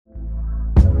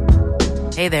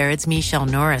Hey there, it's Michelle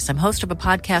Norris. I'm host of a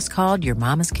podcast called Your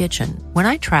Mama's Kitchen. When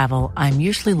I travel, I'm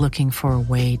usually looking for a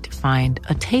way to find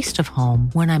a taste of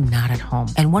home when I'm not at home.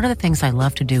 And one of the things I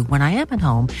love to do when I am at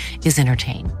home is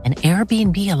entertain. And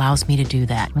Airbnb allows me to do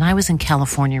that. When I was in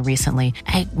California recently,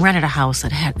 I rented a house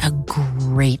that had a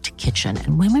great kitchen.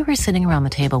 And when we were sitting around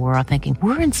the table, we were all thinking,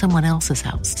 we're in someone else's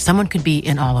house. Someone could be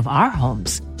in all of our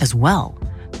homes as well.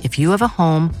 If you have a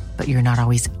home, but you're not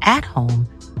always at home,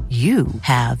 you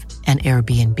have an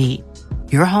Airbnb.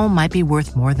 Your home might be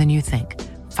worth more than you think.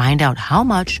 Find out how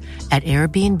much at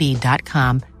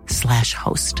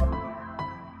airbnb.com/host.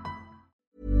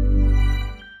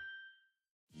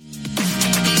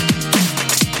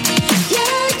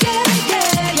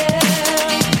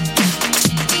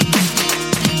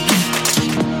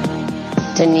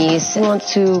 Denise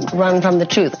wants to run from the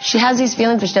truth. She has these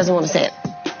feelings, but she doesn't want to say it.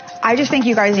 I just think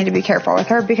you guys need to be careful with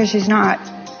her because she's not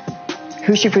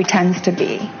who she pretends to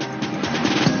be.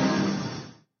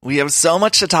 We have so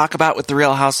much to talk about with The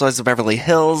Real Housewives of Beverly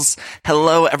Hills.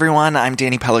 Hello, everyone. I'm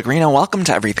Danny Pellegrino. Welcome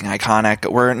to Everything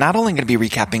Iconic. We're not only going to be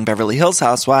recapping Beverly Hills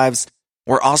Housewives,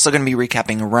 we're also going to be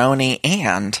recapping Roni.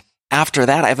 And after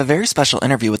that, I have a very special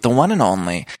interview with the one and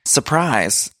only,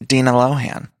 surprise, Dina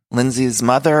Lohan. Lindsay's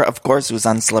mother, of course, who was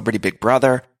on Celebrity Big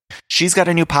Brother. She's got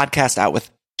a new podcast out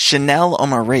with Chanel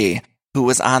Omari, who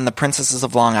was on The Princesses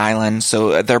of Long Island.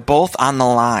 So they're both on the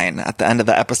line at the end of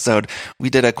the episode. We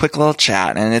did a quick little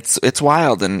chat, and it's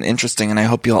wild and interesting, and I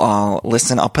hope you'll all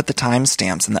listen. I'll put the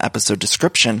timestamps in the episode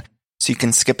description so you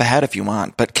can skip ahead if you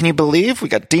want. But can you believe we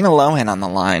got Dina Lohan on the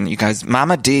line? You guys,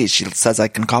 Mama D, she says I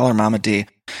can call her Mama D.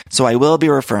 So I will be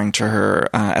referring to her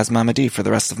as Mama D for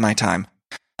the rest of my time.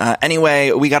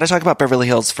 Anyway, we got to talk about Beverly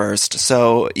Hills first.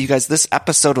 So, you guys, this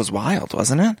episode was wild,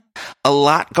 wasn't it? A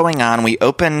lot going on. We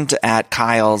opened at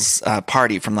Kyle's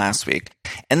party from last week.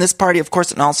 And this party, of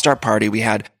course, an all-star party. We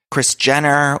had Kris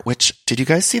Jenner, which, did you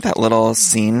guys see that little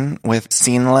scene with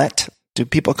Scenelit? Do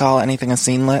people call anything a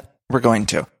scenelit? We're going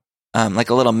to. Like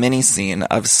a little mini scene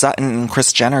of Sutton and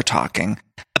Kris Jenner talking.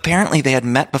 Apparently, they had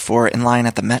met before in line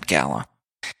at the Met Gala.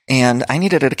 And I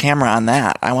needed a camera on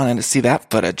that. I wanted to see that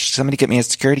footage. Somebody get me a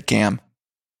security cam.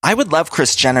 I would love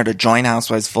Kris Jenner to join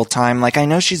Housewives full time. Like, I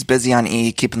know she's busy on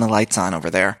E! Keeping the lights on over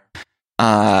there.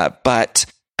 But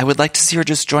I would like to see her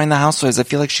just join the Housewives. I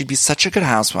feel like she'd be such a good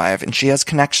housewife. And she has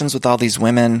connections with all these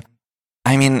women.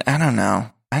 I mean, I don't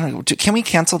know. Can we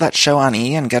cancel that show on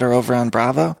E! And get her over on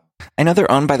Bravo? I know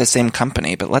they're owned by the same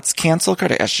company, but let's cancel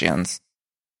Kardashians.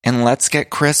 And let's get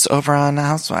Kris over on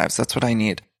Housewives. That's what I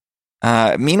need.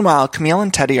 Meanwhile, Camille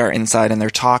and Teddy are inside and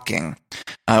they're talking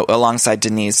alongside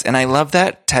Denise. And I love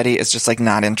that Teddy is just like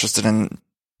not interested in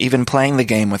even playing the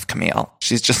game with Camille.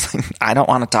 She's just like, I don't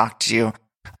want to talk to you.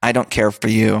 I don't care for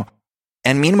you.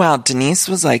 And meanwhile, Denise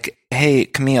was like, hey,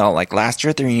 Camille, like last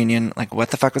year at the reunion, like what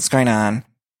the fuck was going on?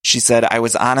 She said, I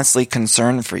was honestly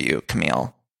concerned for you,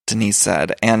 Camille, Denise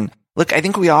said. And look, I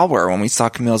think we all were when we saw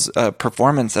Camille's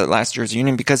performance at last year's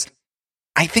reunion, because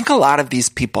I think a lot of these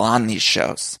people on these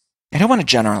shows, I don't want to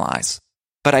generalize,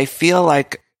 but I feel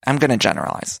like I'm going to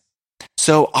generalize.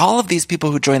 So all of these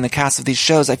people who join the cast of these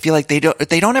shows, I feel like they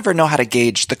don't ever know how to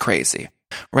gauge the crazy,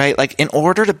 right? Like in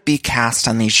order to be cast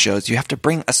on these shows, you have to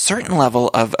bring a certain level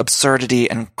of absurdity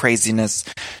and craziness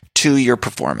to your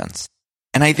performance.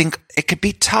 And I think it could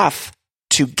be tough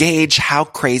to gauge how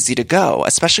crazy to go,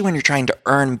 especially when you're trying to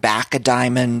earn back a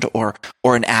diamond or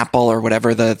an apple or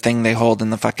whatever the thing they hold in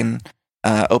the fucking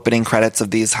opening credits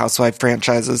of these housewife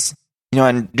franchises. You know,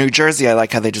 in New Jersey, I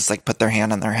like how they just like put their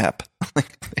hand on their hip.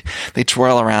 They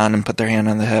twirl around and put their hand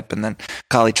on the hip and then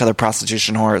call each other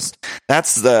prostitution whores.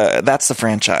 That's the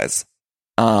franchise.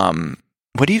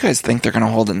 What do you guys think they're going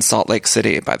to hold in Salt Lake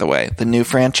City, by the way? The new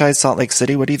franchise, Salt Lake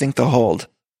City, what do you think they'll hold?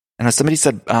 I know somebody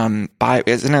said,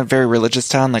 isn't it a very religious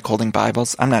town, like holding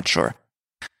Bibles? I'm not sure.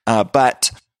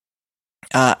 But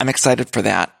I'm excited for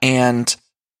that. And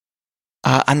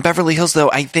on Beverly Hills,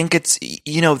 though, I think it's,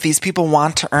 you know, these people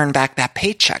want to earn back that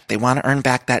paycheck. They want to earn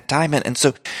back that diamond. And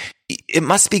so it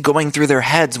must be going through their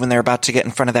heads when they're about to get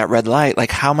in front of that red light. Like,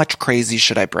 how much crazy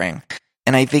should I bring?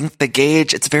 And I think the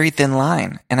gauge, it's a very thin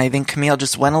line. And I think Camille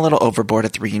just went a little overboard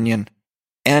at the reunion.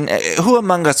 And who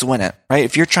among us win it, right?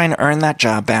 If you're trying to earn that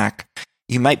job back,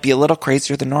 you might be a little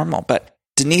crazier than normal. But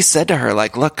Denise said to her,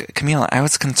 like, look, Camille, I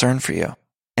was concerned for you.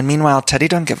 And meanwhile, Teddy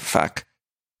don't give a fuck.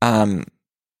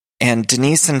 And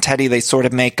Denise and Teddy, they sort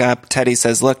of make up. Teddy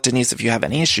says, look, Denise, if you have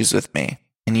any issues with me,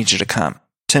 I need you to come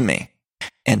to me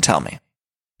and tell me.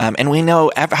 And we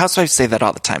know, housewives say that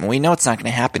all the time. We know it's not going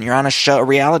to happen. You're on a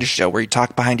reality show where you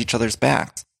talk behind each other's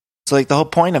backs. So like the whole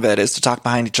point of it is to talk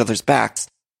behind each other's backs.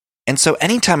 And so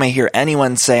anytime I hear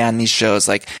anyone say on these shows,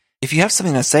 like, if you have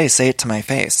something to say it to my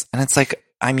face. And it's like,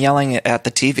 I'm yelling at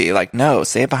the TV, like, no,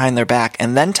 say it behind their back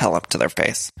and then tell it to their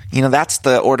face. That's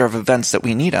the order of events that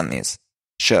we need on these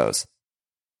shows.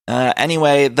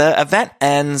 Anyway, the event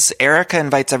ends. Erica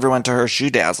invites everyone to her Shoe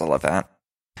Dazzle event,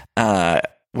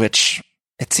 which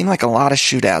it seemed like a lot of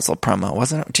Shoe Dazzle promo,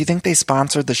 wasn't it? Do you think they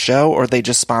sponsored the show or they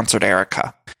just sponsored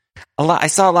Erica? I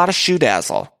saw a lot of Shoe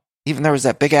Dazzle. Even there was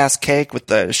that big ass cake with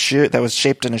the shoe that was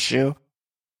shaped in a shoe.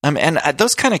 And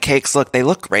those kind of cakes, they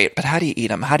look great, but how do you eat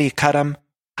them? How do you cut them?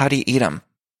 How do you eat them?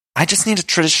 I just need a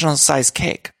traditional size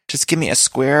cake. Just give me a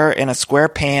square in a square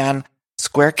pan,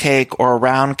 square cake, or a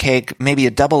round cake. Maybe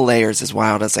a double layer is as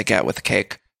wild as I get with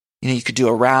cake. You could do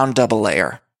a round double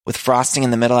layer with frosting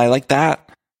in the middle. I like that.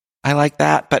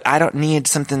 But I don't need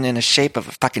something in the shape of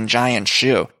a fucking giant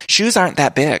shoe. Shoes aren't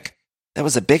that big. That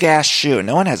was a big ass shoe.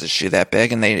 No one has a shoe that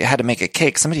big, and they had to make a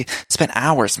cake. Somebody spent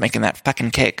hours making that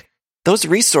fucking cake. Those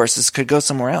resources could go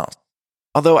somewhere else.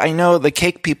 Although I know the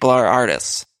cake people are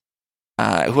artists.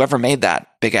 Whoever made that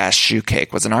big ass shoe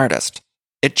cake was an artist.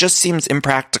 It just seems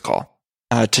impractical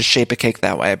to shape a cake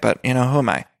that way, but who am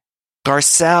I?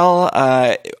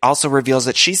 Garcelle also reveals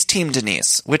that she's Team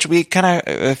Denise, which we kind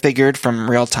of figured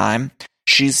from real time.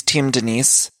 She's Team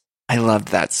Denise. I loved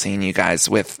that scene, you guys,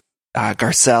 with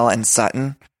Garcelle and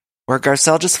Sutton, where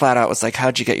Garcelle just flat out was like,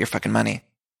 how'd you get your fucking money?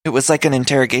 It was like an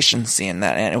interrogation scene,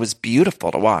 and it was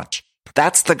beautiful to watch.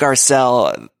 That's the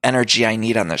Garcelle energy I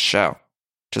need on this show.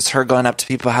 Just her going up to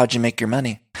people, how'd you make your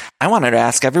money? I want her to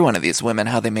ask every one of these women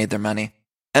how they made their money.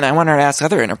 And I want her to ask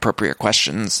other inappropriate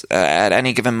questions at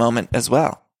any given moment as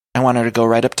well. I want her to go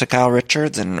right up to Kyle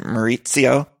Richards and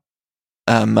Maurizio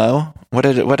Mo. What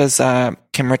does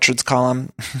Kim Richards call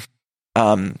him?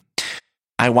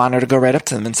 I want her to go right up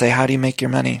to them and say, how do you make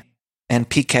your money? And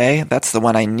PK, that's the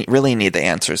one I really need the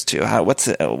answers to. How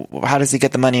does he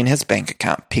get the money in his bank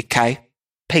account? PK?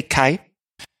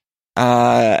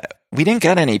 We didn't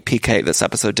get any PK this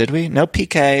episode, did we? No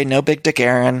PK, no Big Dick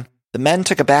Aaron. The men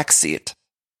took a back seat.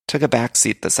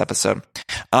 This episode.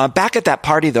 Back at that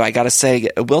party, though, I gotta say,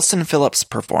 Wilson Phillips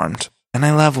performed. And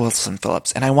I love Wilson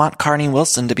Phillips. And I want Carney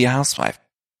Wilson to be a housewife.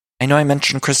 I know I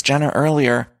mentioned Kris Jenner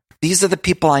earlier. These are the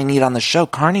people I need on the show.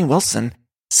 Carney Wilson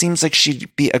seems like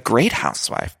she'd be a great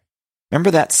housewife.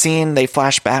 Remember that scene they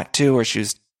flash back to where she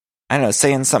was,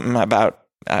 saying something about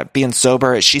being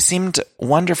sober? She seemed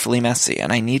wonderfully messy,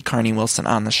 and I need Carney Wilson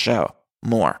on the show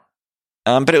more.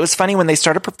 But it was funny when they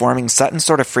started performing, Sutton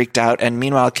sort of freaked out, and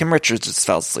meanwhile, Kim Richards just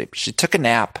fell asleep. She took a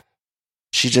nap.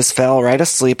 She just fell right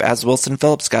asleep as Wilson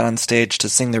Phillips got on stage to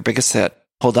sing their biggest hit,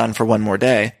 Hold On for One More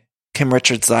Day. Kim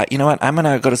Richards thought, you know what, I'm going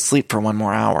to go to sleep for one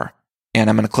more hour, and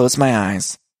I'm going to close my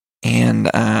eyes. And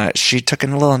she took a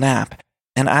little nap.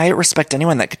 And I respect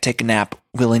anyone that could take a nap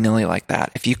willy-nilly like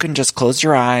that. If you can just close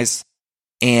your eyes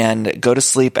and go to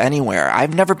sleep anywhere.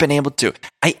 I've never been able to.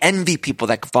 I envy people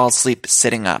that can fall asleep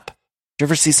sitting up. You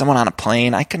ever see someone on a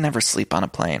plane? I could never sleep on a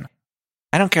plane.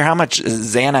 I don't care how much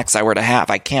Xanax I were to have.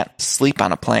 I can't sleep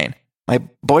on a plane. My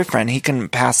boyfriend, he can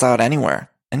pass out anywhere,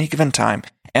 any given time.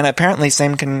 And apparently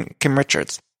same can Kim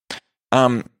Richards.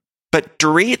 But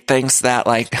Dorit thinks that,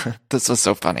 this was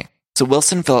so funny. So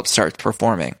Wilson Phillips starts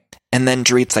performing. And then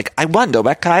Dorit's like, I wonder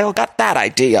where Kyle got that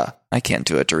idea. I can't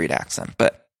do a Dorit accent,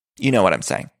 but you know what I'm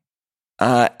saying.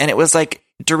 And it was like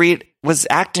Dorit was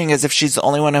acting as if she's the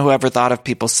only one who ever thought of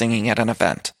people singing at an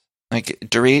event. Like,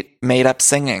 Dorit made up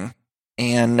singing,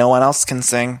 and no one else can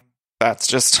sing. That's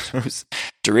just,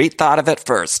 Dorit thought of it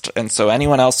first. And so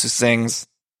anyone else who sings,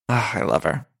 I love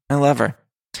her.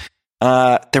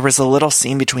 There was a little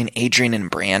scene between Adrian and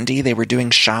Brandy. They were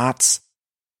doing shots.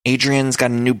 Adrian's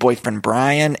got a new boyfriend,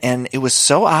 Brian, and it was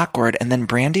so awkward. And then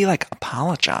Brandy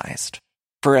apologized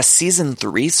for a season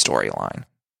 3 storyline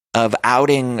of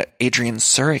outing Adrian's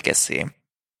surrogacy. And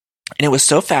it was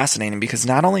so fascinating because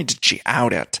not only did she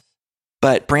out it,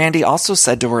 but Brandy also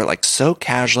said to her, so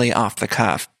casually off the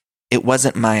cuff, it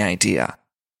wasn't my idea.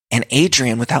 And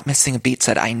Adrian, without missing a beat,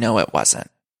 said, I know it wasn't.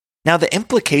 Now, the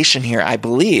implication here, I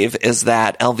believe, is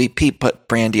that LVP put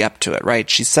Brandy up to it, right?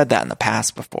 She said that in the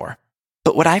past before.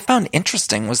 But what I found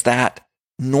interesting was that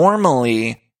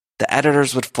normally the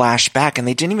editors would flash back, and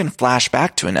they didn't even flash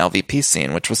back to an LVP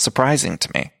scene, which was surprising to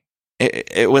me.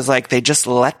 It was like they just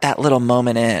let that little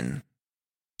moment in,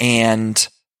 and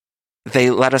they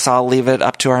let us all leave it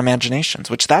up to our imaginations,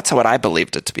 which that's what I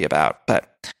believed it to be about.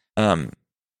 But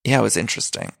yeah, it was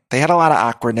interesting. They had a lot of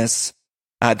awkwardness.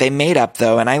 They made up,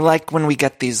 though, and I like when we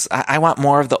get these. I want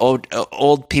more of the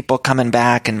old people coming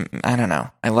back, and I don't know.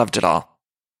 I loved it all.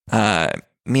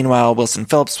 Meanwhile, Wilson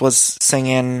Phillips was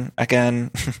singing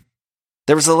again.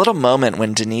 There was a little moment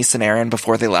when Denise and Aaron,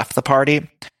 before they left the party,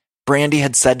 Brandy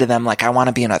had said to them, like, I want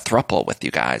to be in a throuple with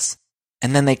you guys.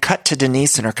 And then they cut to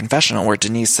Denise in her confessional where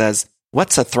Denise says,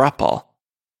 what's a throuple?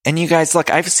 And you guys,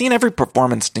 look, I've seen every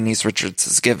performance Denise Richards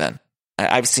has given.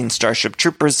 I've seen Starship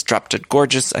Troopers, Drop Dead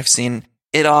Gorgeous. I've seen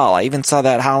it all. I even saw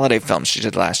that holiday film she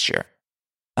did last year.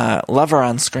 Love her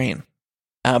on screen.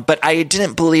 But I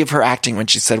didn't believe her acting when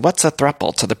she said, what's a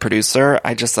throuple to the producer?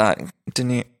 I just thought,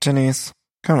 Denise,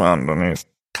 come on, Denise.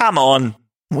 Come on.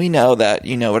 We know that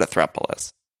you know what a throuple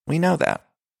is. We know that.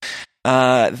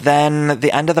 Then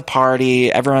the end of the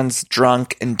party, everyone's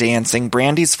drunk and dancing.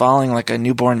 Brandy's falling like a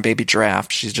newborn baby giraffe.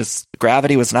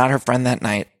 Gravity was not her friend that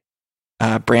night.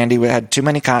 Brandy had too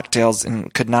many cocktails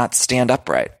and could not stand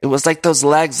upright. It was like those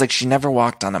legs, like she never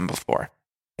walked on them before.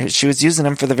 She was using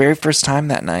them for the very first time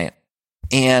that night.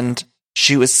 And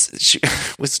she was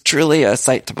truly a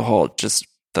sight to behold. Just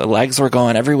the legs were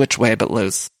going every which way but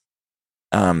loose.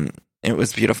 It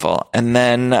was beautiful. And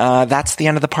then that's the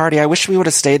end of the party. I wish we would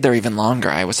have stayed there even longer.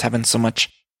 I was having so much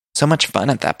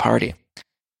fun at that party.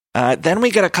 Then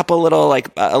we get a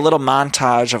little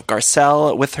montage of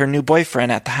Garcelle with her new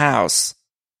boyfriend at the house.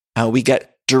 We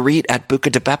get Dorit at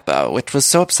Buca di Beppo, which was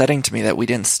so upsetting to me that we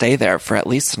didn't stay there for at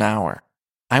least an hour.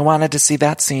 I wanted to see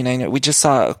that scene. We just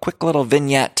saw a quick little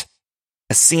vignette,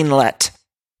 a scenelet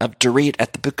of Dorit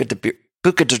at the Buca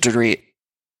di Dorit.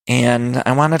 And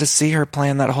I wanted to see her play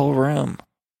in that whole room.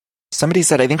 Somebody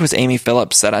said, I think it was Amy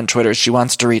Phillips said on Twitter, she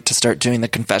wants Dorit to start doing the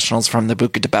confessionals from the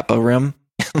Buca di Beppo room.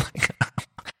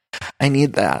 I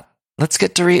need that. Let's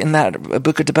get Dorit in that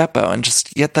Buca di Beppo and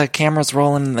just get the cameras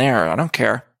rolling in there. I don't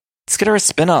care. Let's get her a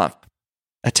spin-off.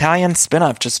 Italian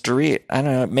spin-off, just Dorit. I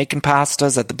don't know, making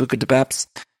pastas at the Buca di Beps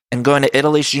and going to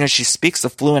Italy. She speaks a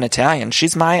fluent Italian.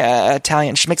 She's my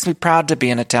Italian. She makes me proud to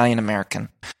be an Italian American.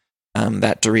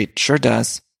 That Dorit sure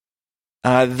does.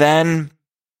 Then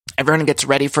everyone gets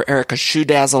ready for Erica's Shoe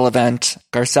Dazzle event.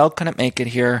 Garcelle couldn't make it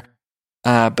here,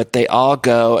 but they all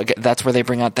go. That's where they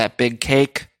bring out that big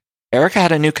cake. Erica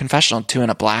had a new confessional too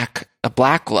in a black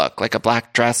look, like a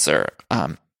black dress. It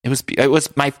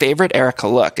was my favorite Erica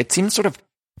look. It seemed sort of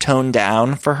toned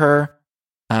down for her,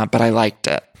 but I liked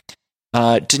it.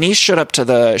 Denise showed up to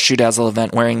the Shoe Dazzle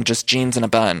event wearing just jeans and a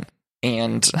bun.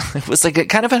 And it was like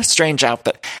kind of a strange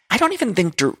outfit. I don't even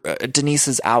think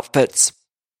Denise's outfits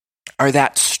are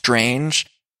that strange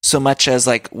so much as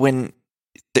like when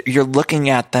you're looking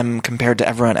at them compared to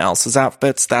everyone else's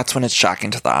outfits, that's when it's shocking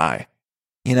to the eye.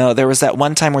 You know, there was that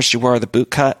one time where she wore the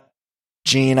bootcut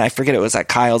jean. I forget, it was at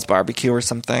Kyle's barbecue or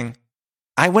something.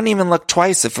 I wouldn't even look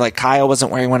twice if like Kyle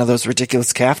wasn't wearing one of those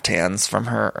ridiculous caftans from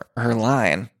her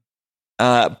line.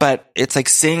 But it's like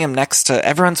seeing him next to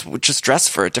everyone's just dressed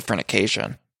for a different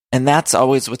occasion. And that's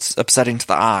always what's upsetting to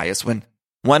the eye is when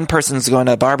one person's going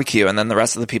to a barbecue and then the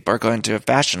rest of the people are going to a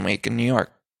fashion week in New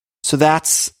York. So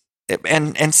that's,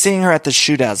 and seeing her at the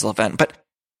Shoe Dazzle event. But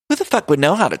who the fuck would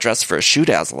know how to dress for a Shoe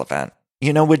Dazzle event?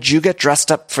 You know, would you get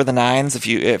dressed up for the nines if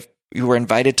you were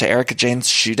invited to Erika Jayne's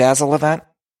Shoe Dazzle event?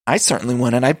 I certainly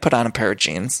wouldn't. I'd put on a pair of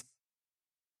jeans.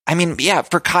 I mean, yeah,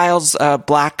 for Kyle's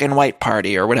black and white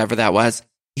party or whatever that was,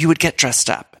 you would get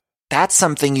dressed up. That's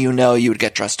something you would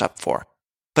get dressed up for.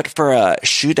 But for a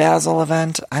Shoe Dazzle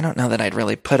event, I don't know that I'd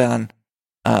really put on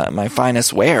my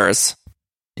finest wares.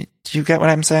 Do you get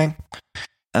what I'm saying?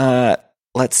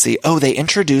 Let's see. Oh, they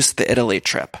introduced the Italy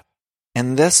trip.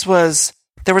 And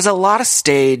there was a lot of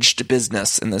staged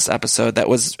business in this episode that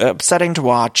was upsetting to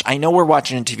watch. I know we're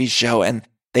watching a TV show and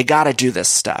they got to do this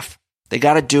stuff. They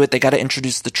got to do it. They got to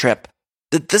introduce the trip.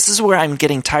 This is where I'm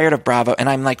getting tired of Bravo, and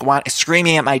I'm like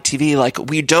screaming at my TV, like,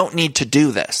 we don't need to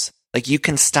do this. Like, you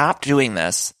can stop doing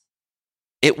this.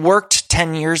 It worked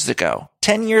 10 years ago.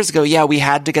 10 years ago, yeah, we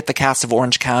had to get the cast of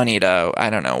Orange County to, I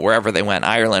don't know, wherever they went,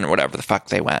 Ireland or whatever the fuck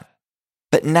they went.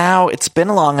 But now it's been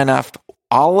long enough.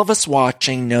 All of us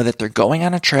watching know that they're going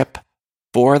on a trip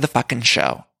for the fucking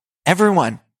show.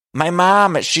 Everyone. My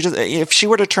mom, if she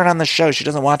were to turn on the show, she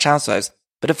doesn't watch Housewives.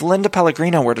 But if Linda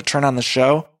Pellegrino were to turn on the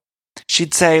show,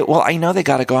 she'd say, well, I know they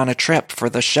got to go on a trip for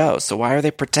the show, so why are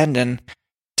they pretending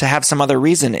to have some other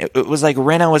reason? It was like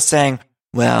Rinna was saying,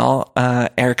 well,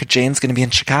 Erika Jayne's going to be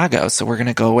in Chicago, so we're going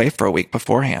to go away for a week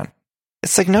beforehand.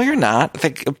 It's like, no, you're not.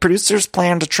 The producers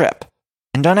planned a trip.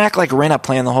 And don't act like Rinna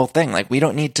planned the whole thing. Like, we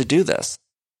don't need to do this.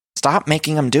 Stop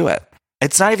making them do it.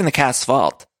 It's not even the cast's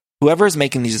fault. Whoever is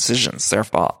making these decisions, their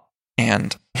fault.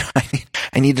 And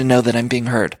I need to know that I'm being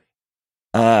heard.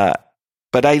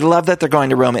 But I love that they're going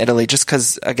to Rome, Italy, just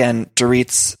because, again,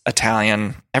 Dorit's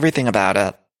Italian. Everything about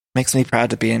it makes me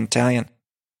proud to be an Italian.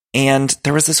 And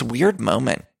there was this weird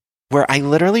moment where I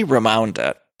literally rewound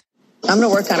it. I'm going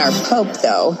to work on our Pope,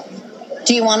 though.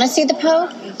 Do you want to see the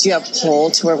Pope? Do you have a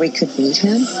poll to where we could beat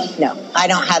him? No, I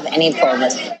don't have any poll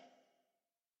with him.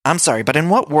 I'm sorry, but in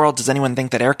what world does anyone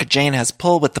think that Erika Jayne has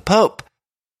pull with the Pope?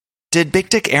 Did Big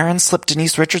Dick Aaron slip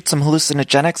Denise Richards some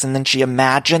hallucinogenics and then she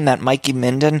imagined that Mikey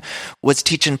Minden was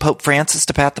teaching Pope Francis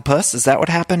to pat the puss? Is that what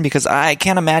happened? Because I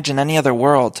can't imagine any other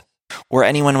world where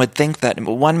anyone would think that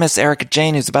one Miss Erika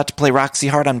Jayne, who's about to play Roxy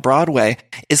Hart on Broadway,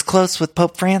 is close with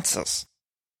Pope Francis.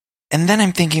 And then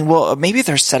I'm thinking, well, maybe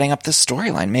they're setting up this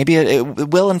storyline. Maybe it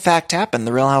will in fact happen.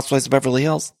 The Real Housewives of Beverly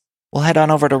Hills. We'll head on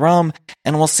over to Rome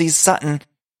and we'll see Sutton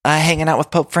hanging out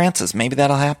with Pope Francis. Maybe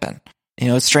that'll happen. You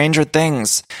know, stranger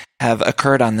things have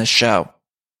occurred on this show.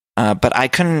 But I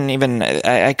couldn't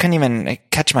even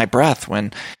catch my breath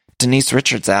when Denise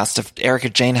Richards asked if Erika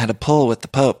Jayne had a pull with the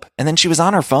Pope. And then she was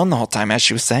on her phone the whole time as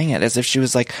she was saying it, as if she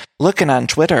was like looking on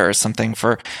Twitter or something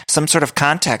for some sort of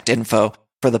contact info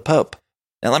for the Pope.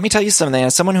 Now, let me tell you something.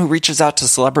 As someone who reaches out to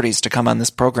celebrities to come on this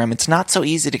program, it's not so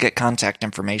easy to get contact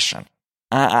information.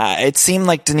 It seemed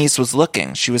like Denise was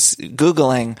looking. She was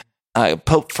Googling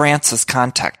Pope Francis'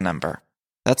 contact number.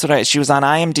 That's what she was on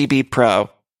IMDb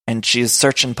Pro, and she's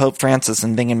searching Pope Francis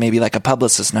and thinking maybe like a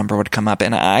publicist number would come up.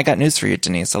 And I got news for you,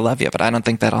 Denise. I love you, but I don't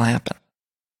think that'll happen.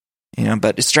 You know,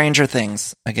 but stranger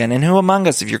things. Again, and who among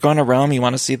us, if you're going to Rome, you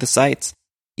want to see the sights.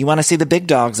 You want to see the big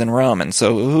dogs in Rome, and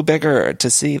so who bigger to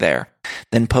see there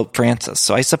than Pope Francis?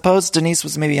 So I suppose Denise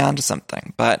was maybe onto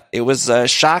something, but it was a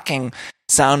shocking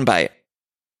soundbite.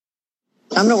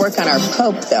 I'm going to work on our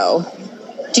Pope, though.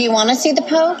 Do you want to see the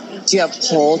Pope? Do you have a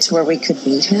poll to where we could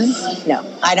beat him?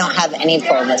 No, I don't have any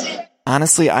poll with him.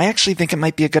 Honestly, I actually think it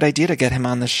might be a good idea to get him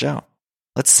on this show.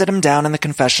 Let's sit him down in the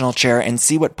confessional chair and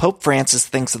see what Pope Francis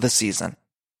thinks of the season.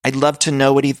 I'd love to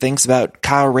know what he thinks about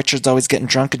Kyle Richards always getting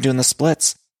drunk and doing the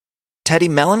splits. Teddy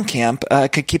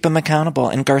Mellencamp could keep him accountable,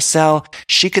 and Garcelle,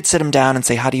 she could sit him down and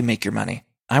say, how do you make your money?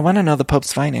 I want to know the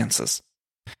Pope's finances.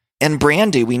 And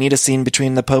Brandy, we need a scene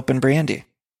between the Pope and Brandy.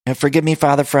 And forgive me,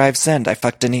 Father, for I've sinned. I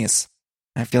fucked Denise.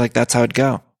 I feel like that's how it'd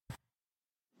go.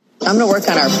 I'm going to work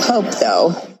on our Pope,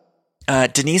 though.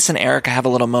 Denise and Erika have a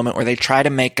little moment where they try to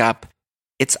make up.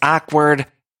 It's awkward.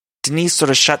 Denise sort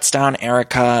of shuts down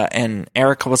Erika, and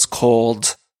Erika was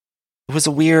cold. It was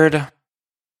a weird...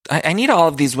 I need all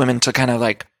of these women to kind of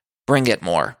like bring it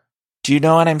more. Do you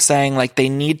know what I'm saying? Like they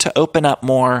need to open up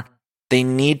more. They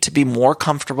need to be more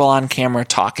comfortable on camera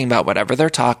talking about whatever they're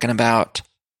talking about.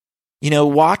 You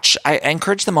know, I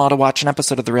encourage them all to watch an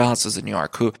episode of The Real Housewives of New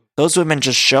York, who those women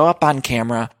just show up on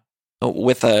camera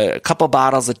with a couple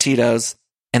bottles of Tito's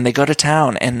and they go to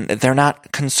town and they're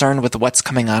not concerned with what's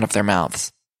coming out of their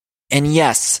mouths. And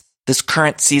yes, this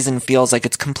current season feels like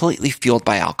it's completely fueled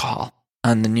by alcohol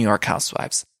on the New York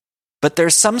Housewives. But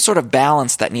there's some sort of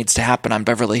balance that needs to happen on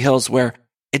Beverly Hills where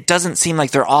it doesn't seem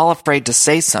like they're all afraid to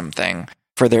say something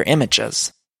for their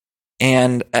images.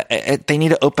 And they need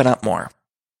to open up more.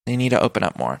 They need to open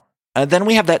up more. Then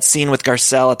we have that scene with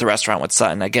Garcelle at the restaurant with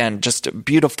Sutton. Again, just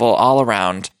beautiful all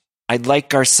around. I'd like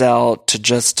Garcelle to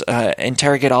just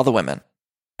interrogate all the women.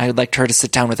 I'd like her to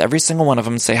sit down with every single one of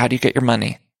them and say, how do you get your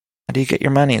money? How do you get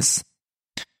your monies?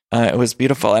 It was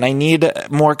beautiful. And I need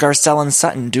more Garcelle and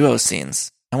Sutton duo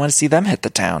scenes. I want to see them hit the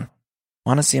town.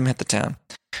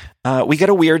 We get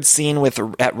a weird scene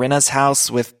at Rinna's house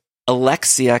with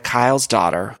Alexia, Kyle's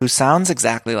daughter, who sounds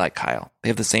exactly like Kyle. They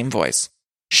have the same voice.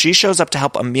 She shows up to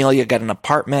help Amelia get an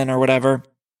apartment or whatever.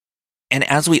 And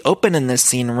as we open in this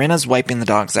scene, Rinna's wiping the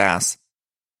dog's ass.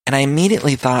 And I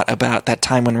immediately thought about that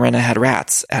time when Rinna had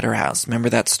rats at her house. Remember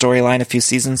that storyline a few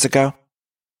seasons ago?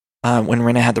 When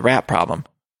Rinna had the rat problem.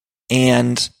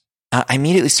 And I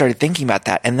immediately started thinking about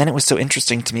that. And then it was so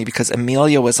interesting to me because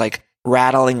Amelia was like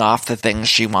rattling off the things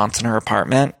she wants in her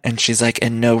apartment. And she's like,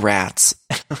 and no rats.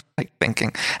 Like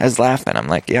thinking, I was laughing. I'm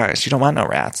like, yeah, she don't want no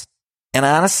rats. And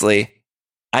honestly,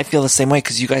 I feel the same way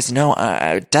because you guys know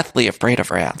I'm deathly afraid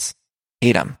of rats.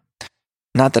 Hate them.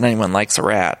 Not that anyone likes a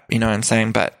rat, you know what I'm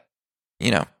saying? But,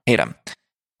 you know, hate them.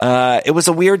 It was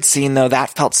a weird scene though. That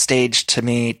felt staged to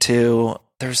me too.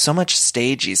 There's so much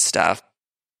stagey stuff.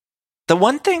 The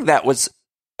one thing that was,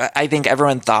 I think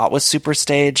everyone thought was super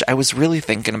staged, I was really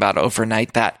thinking about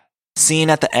overnight, that scene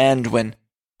at the end when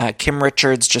Kim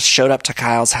Richards just showed up to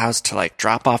Kyle's house to like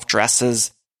drop off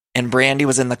dresses and Brandy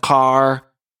was in the car.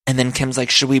 And then Kim's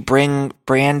like, should we bring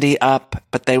Brandy up?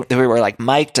 But they were like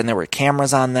mic'd and there were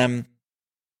cameras on them.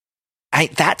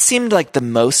 That seemed like the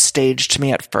most staged to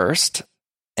me at first.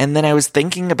 And then I was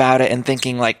thinking about it and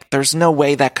thinking like, there's no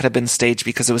way that could have been staged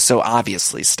because it was so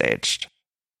obviously staged.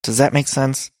 Does that make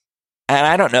sense? And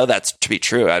I don't know that's to be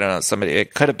true. I don't know.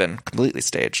 It could have been completely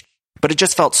staged, but it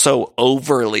just felt so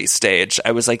overly staged.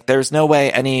 I was like, there's no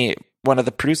way any one of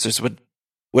the producers would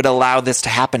would allow this to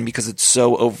happen because it's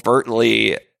so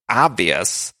overtly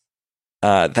obvious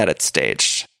that it's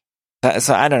staged.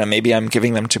 So I don't know, maybe I'm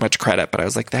giving them too much credit, but I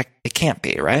was like, that it can't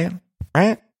be, right?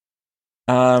 Right?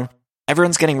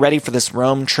 Everyone's getting ready for this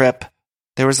Rome trip.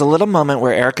 There was a little moment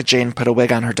where Erika Jayne put a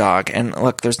wig on her dog, and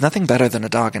look, there's nothing better than a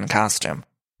dog in costume.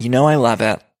 You know I love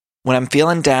it. When I'm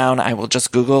feeling down, I will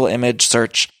just Google image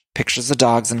search pictures of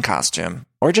dogs in costume,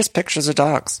 or just pictures of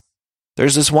dogs.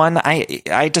 There's this one,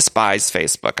 I despise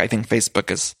Facebook. I think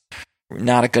Facebook is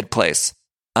not a good place.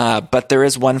 But there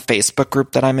is one Facebook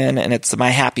group that I'm in, and it's my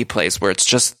happy place where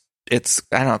it's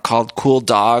I don't know, called Cool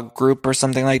Dog Group or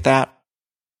something like that.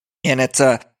 And it's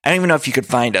I don't even know if you could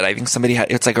find it. I think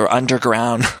it's like an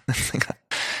underground,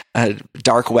 a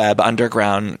dark web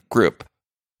underground group.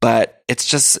 But it's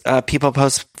just people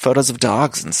post photos of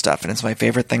dogs and stuff, and it's my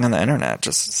favorite thing on the internet,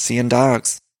 just seeing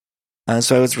dogs.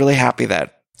 So I was really happy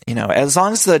that, as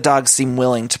long as the dogs seem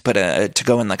willing to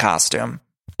go in the costume,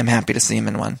 I'm happy to see him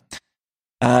in one.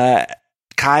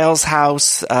 Kyle's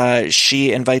house,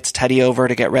 she invites Teddy over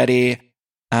to get ready,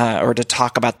 or to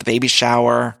talk about the baby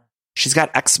shower. She's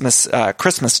got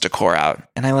Christmas decor out,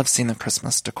 and I love seeing the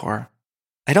Christmas decor.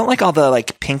 I don't like all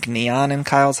the pink neon in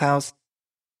Kyle's house.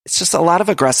 It's just a lot of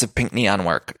aggressive pink neon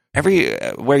work.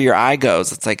 Where your eye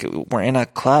goes, it's like we're in a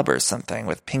club or something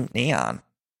with pink neon.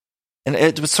 And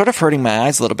it was sort of hurting my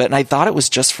eyes a little bit, and I thought it was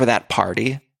just for that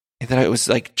party. I thought it was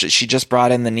like she just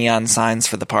brought in the neon signs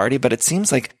for the party, but it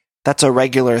seems like that's a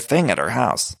regular thing at her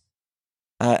house.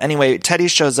 Anyway, Teddy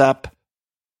shows up.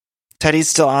 Teddy's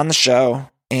still on the show,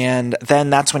 and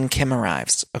then that's when Kim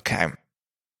arrives. Okay.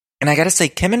 And I gotta say,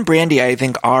 Kim and Brandi, I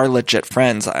think, are legit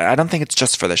friends. I don't think it's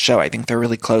just for the show. I think they're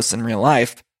really close in real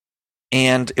life.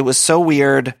 And it was so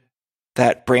weird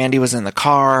that Brandi was in the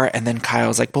car, and then Kyle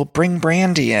was like, well, bring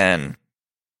Brandi in.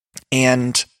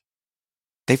 And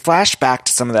they flash back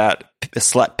to some of that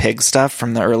slut pig stuff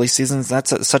from the early seasons.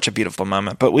 That's such a beautiful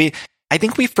moment. But I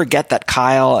think we forget that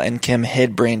Kyle and Kim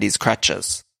hid Brandi's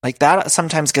crutches. Like, that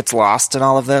sometimes gets lost in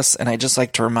all of this. And I just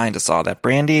like to remind us all that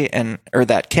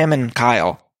that Kim and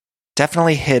Kyle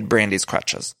definitely hid Brandi's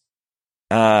crutches.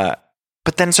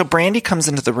 But then, so Brandi comes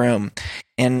into the room,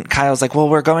 and Kyle's like, well,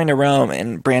 we're going to Rome.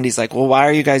 And Brandi's like, well, why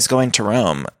are you guys going to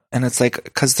Rome? And it's like,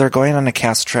 because they're going on a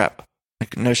cast trip.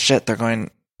 Like, no shit, they're going,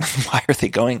 why are they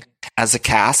going as a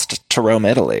cast to Rome,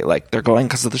 Italy? Like, they're going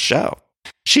because of the show.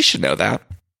 She should know that.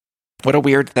 What a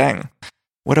weird thing.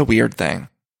 What a weird thing.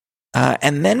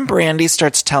 And then Brandi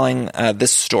starts telling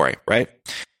this story, right?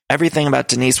 Everything about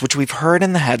Denise, which we've heard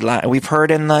in the headline, we've heard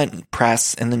in the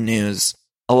press, in the news.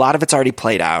 A lot of it's already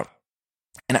played out.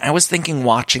 And I was thinking,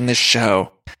 watching this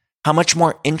show, how much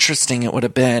more interesting it would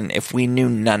have been if we knew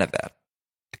none of it.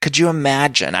 Could you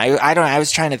imagine? I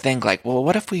was trying to think, like, well,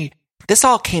 what if this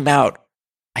all came out,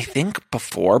 I think,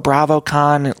 before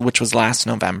BravoCon, which was last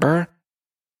November.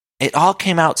 It all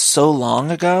came out so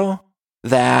long ago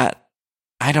that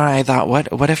I thought,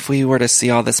 what if we were to see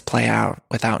all this play out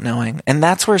without knowing? And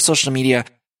that's where social media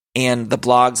and the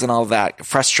blogs and all of that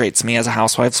frustrates me as a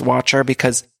Housewives watcher,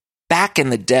 because back in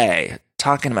the day,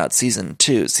 talking about season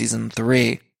 2, season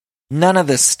 3, none of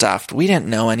this stuff, we didn't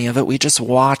know any of it. We just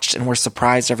watched and were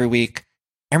surprised every week.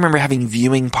 I remember having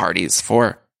viewing parties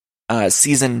for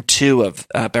season 2 of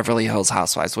Beverly Hills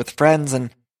Housewives with friends,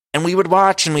 and we would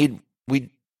watch, and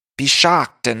we'd be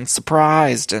shocked and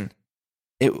surprised, and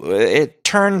it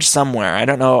turned somewhere. I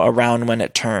don't know around when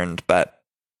it turned, but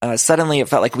suddenly it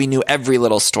felt like we knew every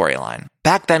little storyline.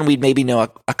 Back then, we'd maybe know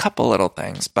a couple little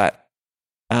things, but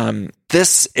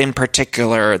this in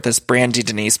particular, this Brandi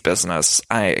Denise business,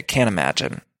 I can't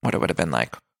imagine what it would have been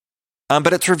like.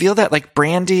 But it's revealed that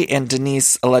Brandi and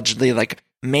Denise allegedly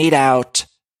made out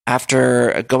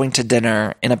after going to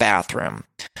dinner in a bathroom.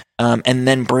 And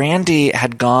then Brandi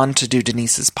had gone to do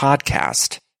Denise's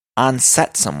podcast on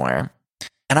set somewhere.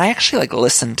 And I actually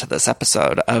listened to this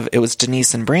episode of, it was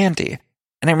Denise and Brandi.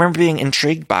 And I remember being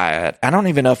intrigued by it. I don't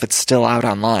even know if it's still out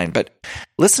online, but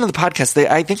listen to the podcast.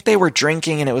 I think they were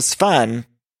drinking and it was fun.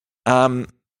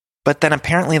 But then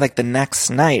apparently the next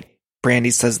night,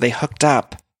 Brandi says they hooked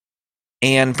up,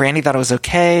 and Brandi thought it was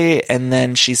okay. And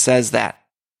then she says that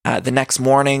the next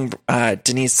morning,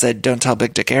 Denise said, don't tell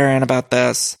Big Dick Aaron about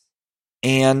this.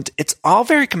 And it's all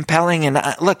very compelling. And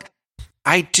look,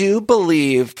 I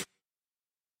believe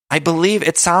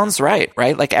it sounds right?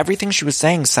 Everything she was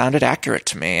saying sounded accurate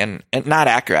to me, and not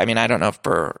accurate. I mean, I don't know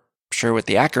for sure with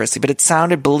the accuracy, but it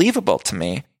sounded believable to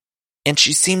me. And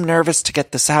she seemed nervous to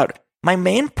get this out. My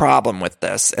main problem with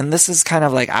this, and this is kind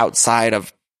of outside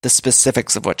of the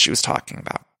specifics of what she was talking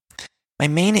about. My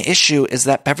main issue is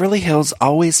that Beverly Hills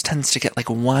always tends to get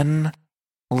one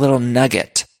little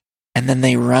nugget and then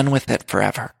they run with it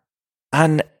forever.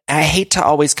 And I hate to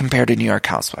always compare to New York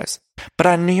Housewives, but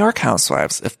on New York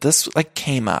Housewives, if this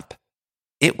came up,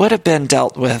 it would have been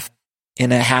dealt with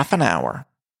in a half an hour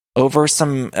over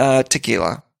some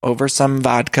tequila, over some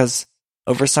vodkas,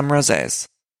 over some rosés.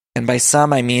 And by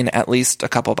some, I mean at least a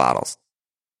couple bottles.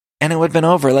 And it would have been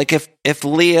over. Like if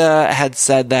Leah had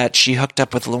said that she hooked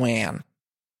up with Luann,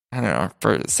 I don't know,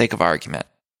 for the sake of argument,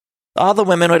 all the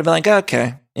women would have been like,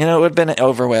 okay, it would have been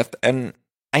over with. And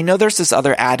I know there's this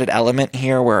other added element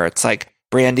here where it's like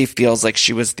Brandi feels like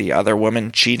she was the other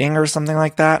woman cheating or something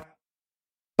like that.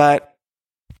 But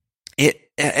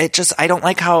it just, I don't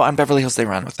like how on Beverly Hills they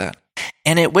run with it.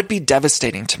 And it would be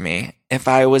devastating to me if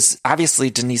I was,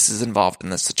 obviously Denise is involved in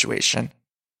this situation,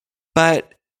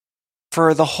 but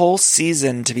for the whole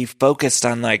season to be focused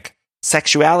on like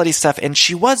sexuality stuff, and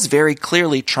she was very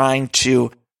clearly trying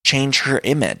to change her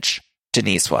image,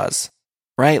 Denise was,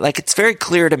 right? Like it's very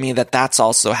clear to me that that's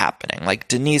also happening. Like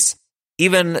Denise,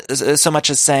 even so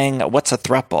much as saying, what's a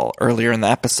throuple earlier in the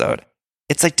episode,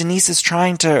 it's like Denise is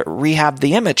trying to rehab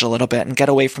the image a little bit and get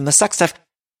away from the sex stuff.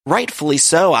 Rightfully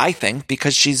so, I think,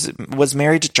 because was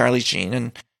married to Charlie Sheen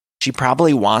and she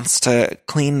probably wants to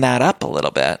clean that up a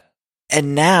little bit.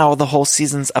 And now the whole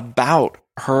season's about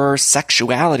her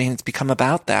sexuality and it's become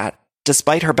about that,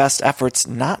 despite her best efforts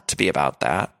not to be about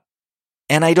that.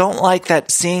 And I don't like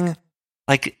that seeing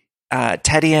like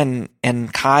Teddy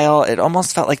and Kyle, it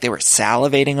almost felt like they were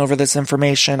salivating over this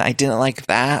information. I didn't like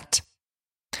that.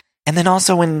 And then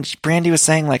also when Brandi was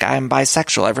saying, like, I'm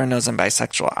bisexual, everyone knows I'm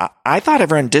bisexual. I thought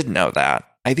everyone did know that.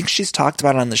 I think she's talked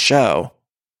about it on the show.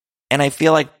 And I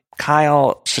feel like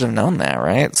Kyle should have known that,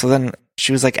 right? So then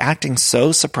she was like acting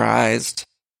so surprised.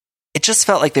 It just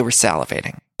felt like they were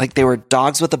salivating. Like they were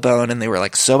dogs with a bone and they were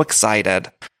like so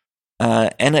excited.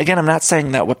 And again, I'm not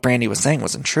saying that what Brandi was saying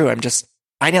wasn't true.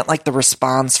 I didn't like the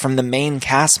response from the main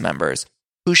cast members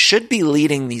who should be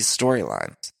leading these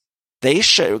storylines.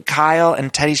 Kyle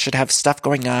and Teddy should have stuff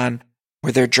going on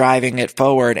where they're driving it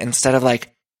forward instead of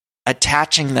like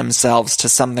attaching themselves to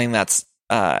something that's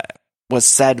was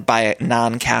said by a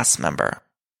non-cast member.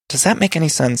 Does that make any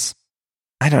sense?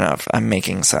 I don't know if I'm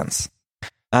making sense.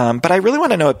 But I really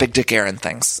want to know what Big Dick Aaron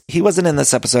thinks. He wasn't in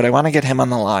this episode. I want to get him on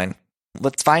the line.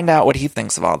 Let's find out what he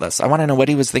thinks of all this. I want to know what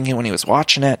he was thinking when he was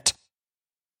watching it.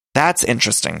 That's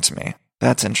interesting to me.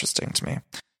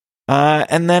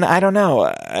 And then I don't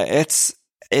know. It's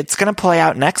going to play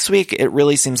out next week. It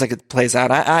really seems like it plays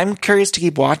out. I'm curious to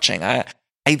keep watching. I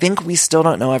think we still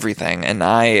don't know everything, and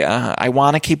I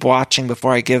want to keep watching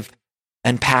before I give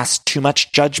and pass too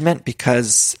much judgment,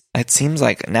 because it seems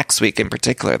like next week in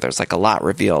particular, there's like a lot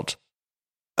revealed.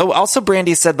 Oh, also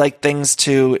Brandi said like things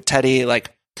to Teddy,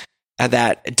 like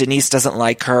that Denise doesn't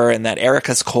like her and that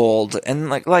Erica's cold, and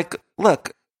like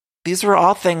look. These were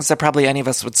all things that probably any of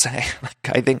us would say.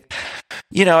 Like, I think,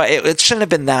 it shouldn't have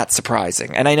been that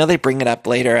surprising. And I know they bring it up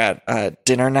later at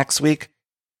dinner next week,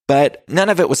 but none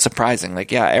of it was surprising.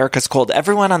 Like, yeah, Erica's cold.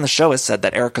 Everyone on the show has said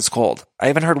that Erica's cold. I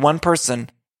haven't heard one person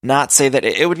not say that.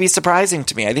 It would be surprising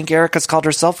to me. I think Erica's called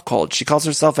herself cold. She calls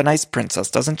herself an ice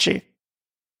princess, doesn't she?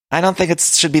 I don't think it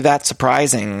should be that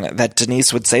surprising that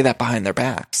Denise would say that behind their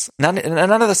backs. None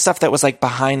of the stuff that was like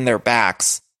behind their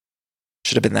backs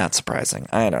should have been that surprising.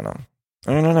 I don't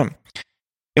know.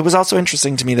 It was also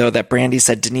interesting to me, though, that Brandi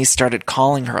said Denise started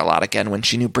calling her a lot again when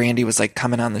she knew Brandi was like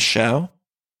coming on the show.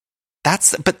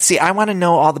 But see, I want to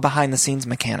know all the behind the scenes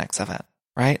mechanics of it,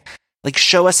 right? Like,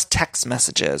 show us text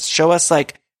messages. Show us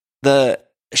the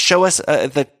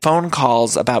phone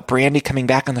calls about Brandi coming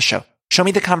back on the show. Show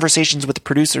me the conversations with the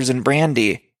producers and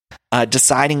Brandi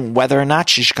deciding whether or not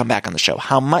she should come back on the show,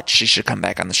 how much she should come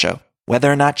back on the show,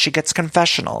 whether or not she gets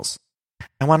confessionals.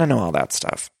 I want to know all that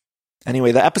stuff.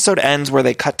 Anyway, the episode ends where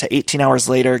they cut to 18 hours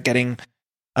later, getting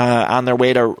on their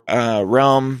way to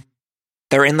Rome.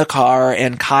 They're in the car,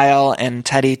 and Kyle and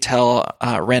Teddy tell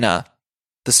Rinna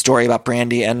the story about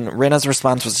Brandi, and Rinna's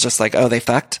response was just like, oh, they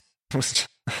fucked?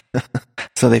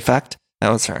 So they fucked? That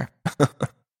was her.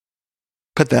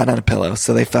 Put that on a pillow.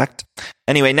 So they fucked?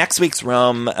 Anyway, next week's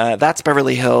Rome, that's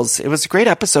Beverly Hills. It was a great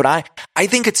episode. I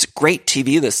think it's great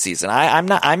TV this season.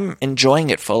 I'm enjoying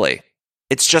it fully.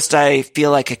 It's just, I feel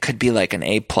like it could be like an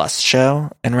A+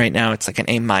 show, and right now it's like an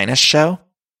A- show,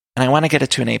 and I want to get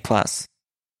it to an A+.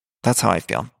 That's how I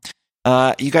feel.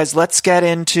 You guys, let's get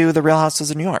into the Real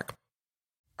Housewives of New York.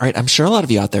 All right, I'm sure a lot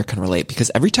of you out there can relate because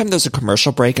every time there's a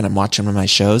commercial break and I'm watching one of my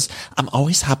shows, I'm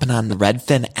always hopping on the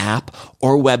Redfin app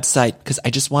or website because I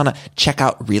just want to check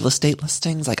out real estate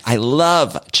listings. Like, I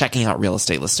love checking out real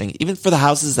estate listings, even for the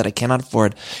houses that I cannot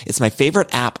afford. It's my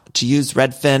favorite app to use,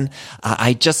 Redfin.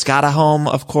 I just got a home,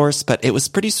 of course, but it was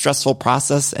a pretty stressful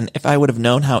process. And if I would have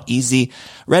known how easy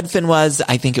Redfin was,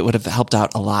 I think it would have helped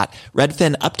out a lot.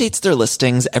 Redfin updates their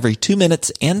listings every 2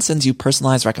 minutes and sends you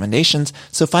personalized recommendations.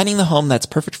 So finding the home that's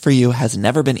perfect for you has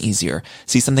never been easier.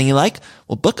 See something you like?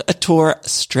 Well, book a tour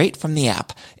straight from the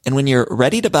app. And when you're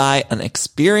ready to buy, an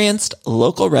experienced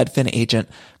local Redfin agent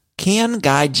can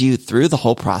guide you through the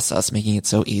whole process, making it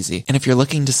so easy. And if you're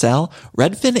looking to sell,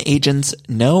 Redfin agents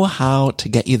know how to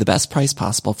get you the best price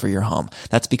possible for your home.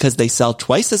 That's because they sell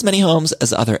twice as many homes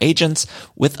as other agents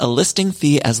with a listing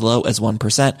fee as low as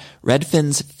 1%.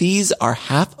 Redfin's fees are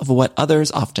half of what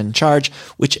others often charge,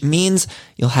 which means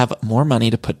you'll have more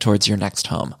money to put towards your next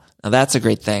home. Now that's a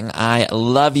great thing. I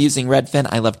love using Redfin.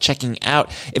 I love checking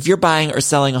out. If you're buying or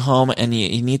selling a home and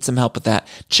you need some help with that,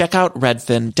 check out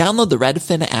Redfin. Download the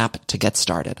Redfin app to get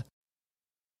started.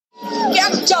 Yeah,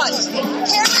 I'm done.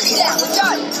 Hands down. We're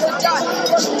done. We're done.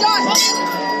 We're done.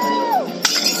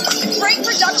 Great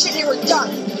production here. We're done.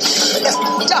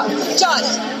 Done.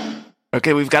 Done.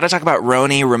 Okay, we've got to talk about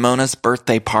Roni, Ramona's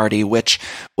birthday party, which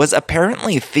was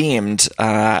apparently themed,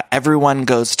 everyone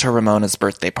goes to Ramona's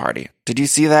birthday party. Did you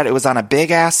see that? It was on a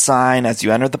big-ass sign as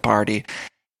you entered the party.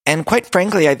 And quite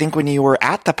frankly, I think when you were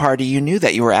at the party, you knew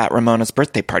that you were at Ramona's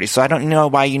birthday party. So I don't know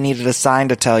why you needed a sign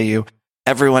to tell you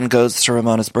everyone goes to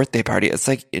Ramona's birthday party. It's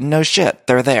like, no shit,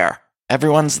 they're there.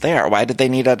 Everyone's there. Why did they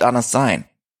need it on a sign?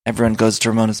 Everyone goes to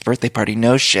Ramona's birthday party.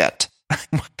 No shit.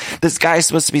 This guy's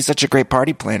supposed to be such a great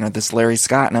party planner, this Larry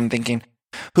Scott, and I'm thinking,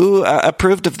 who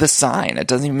approved of this sign? It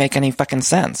doesn't even make any fucking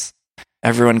sense.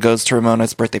 Everyone goes to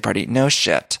Ramona's birthday party. No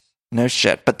shit. No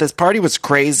shit. But this party was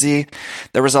crazy.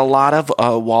 There was a lot of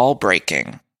wall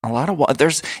breaking.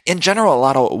 There's, in general, a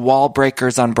lot of wall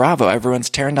breakers on Bravo. Everyone's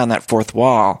tearing down that fourth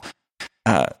wall.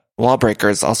 Wall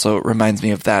breakers also reminds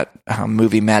me of that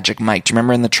movie Magic Mike. Do you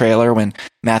remember in the trailer when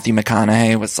Matthew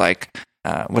McConaughey was like,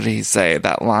 what did he say?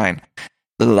 That line.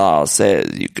 The law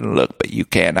says you can look, but you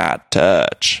cannot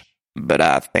touch. But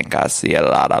I think I see a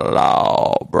lot of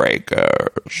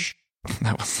lawbreakers.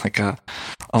 That was like a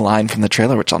line from the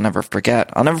trailer, which I'll never forget.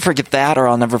 I'll never forget that, or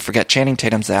I'll never forget Channing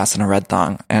Tatum's ass in a red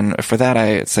thong. And for that,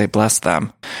 I say bless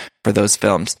them for those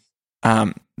films.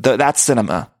 That's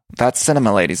cinema. That's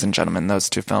cinema, ladies and gentlemen, those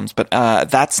two films. But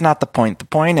that's not the point. The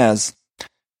point is,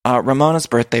 Ramona's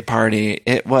birthday party,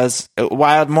 it was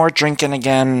wild, more drinking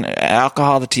again,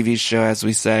 alcohol, the TV show, as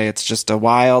we say. It's just a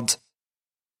wild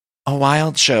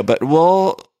show. But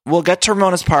we'll get to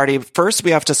Ramona's party. First, we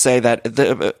have to say that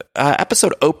the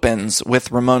episode opens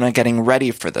with Ramona getting ready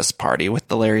for this party with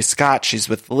the Larry Scott. She's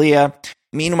with Leah.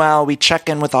 Meanwhile, we check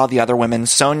in with all the other women.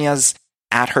 Sonja's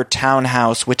at her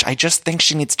townhouse, which I just think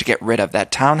she needs to get rid of.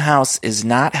 That townhouse is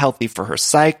not healthy for her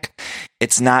psyche.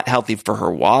 It's not healthy for her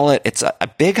wallet. It's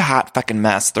a big hot fucking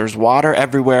mess. There's water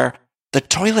everywhere. The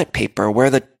toilet paper, where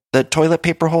the toilet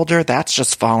paper holder, that's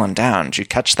just fallen down. Did you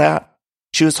catch that?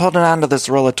 She was holding on to this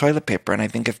roll of toilet paper, and I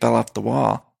think it fell off the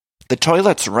wall. The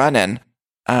toilet's running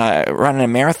a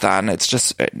marathon. It's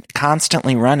just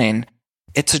constantly running.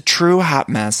 It's a true hot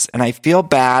mess, and I feel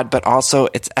bad, but also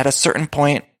it's at a certain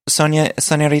point,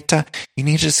 Senorita, you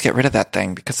need to just get rid of that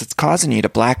thing because it's causing you to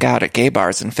black out at gay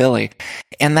bars in Philly.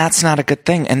 And that's not a good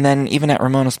thing. And then even at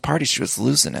Ramona's party, she was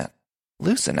losing it.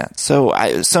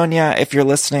 So, Sonia, if you're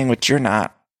listening, which you're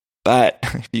not, but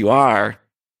if you are,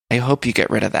 I hope you get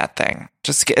rid of that thing.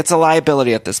 It's a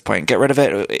liability at this point. Get rid of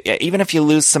it. Even if you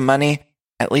lose some money,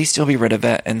 at least you'll be rid of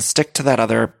it and stick to that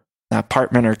other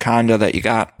apartment or condo that you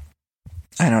got.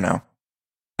 I don't know.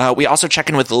 We also check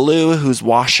in with Lou, who's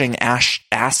washing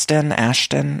Aston, I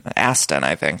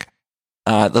think.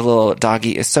 The little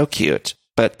doggy is so cute.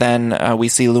 But then we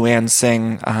see Luann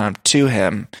sing to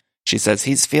him. She says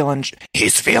he's feeling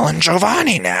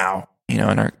Giovanni now, in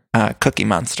her Cookie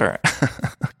Monster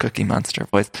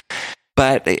voice.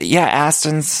 But yeah,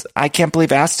 I can't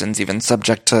believe Aston's even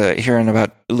subject to hearing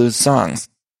about Lou's songs.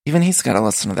 Even he's got to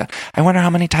listen to that. I wonder how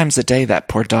many times a day that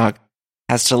poor dog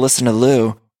has to listen to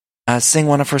Lou sing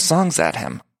one of her songs at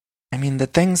him. I mean, the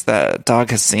things the dog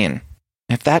has seen.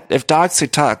 If dogs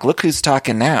could talk, look who's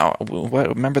talking now.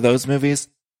 Remember those movies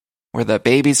where the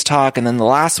babies talk, and then the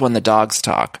last one, the dogs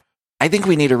talk. I think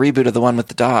we need a reboot of the one with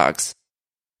the dogs,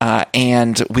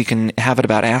 and we can have it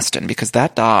about Aston because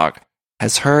that dog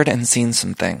has heard and seen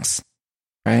some things,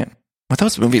 right? Well,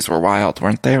 those movies were wild,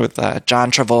 weren't they? With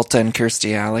John Travolta and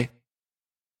Kirstie Alley.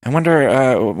 I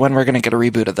wonder when we're going to get a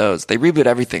reboot of those. They reboot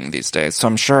everything these days, so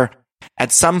I'm sure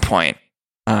at some point,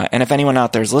 and if anyone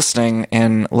out there is listening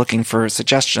and looking for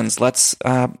suggestions, let's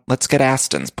get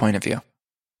Aston's point of view.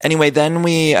 Anyway, then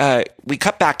we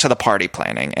cut back to the party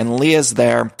planning, and Leah's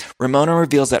there. Ramona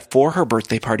reveals that for her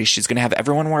birthday party, she's going to have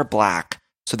everyone wear black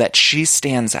so that she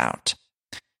stands out.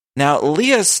 Now,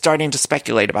 Leah's starting to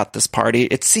speculate about this party.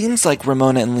 It seems like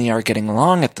Ramona and Leah are getting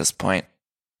along at this point.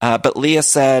 But Leah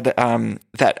said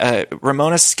that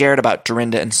Ramona's scared about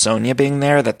Dorinda and Sonia being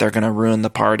there, that they're going to ruin the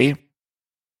party.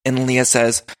 And Leah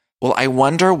says, well, I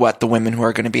wonder what the women who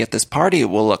are going to be at this party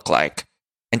will look like.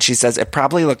 And she says, it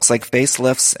probably looks like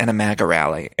facelifts and a MAGA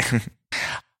rally.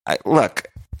 Look,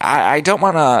 I don't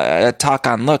want to talk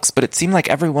on looks, but it seemed like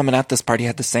every woman at this party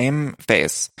had the same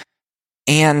face.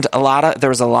 And there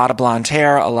was a lot of blonde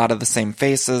hair, a lot of the same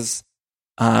faces.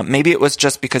 Maybe it was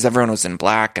just because everyone was in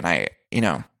black and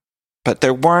but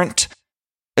there wasn't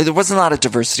a lot of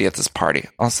diversity at this party.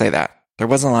 I'll say that. There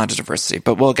wasn't a lot of diversity,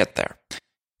 but we'll get there.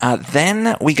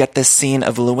 Then we get this scene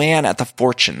of Luann at the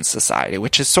Fortune Society,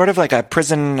 which is sort of like a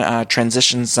prison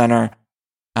transition center.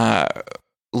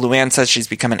 Luann says she's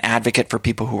become an advocate for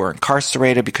people who were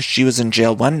incarcerated because she was in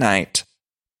jail one night.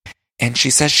 And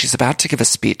she says she's about to give a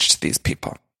speech to these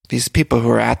people who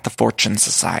are at the Fortune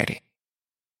Society.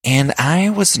 And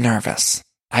I was nervous.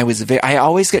 I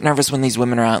always get nervous when these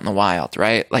women are out in the wild,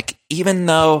 right? Like, even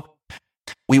though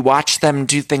we watch them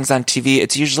do things on TV,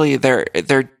 it's usually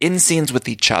they're in scenes with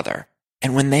each other.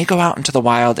 And when they go out into the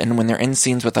wild and when they're in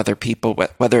scenes with other people,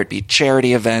 whether it be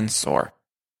charity events or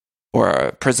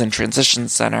a prison transition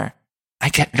center, I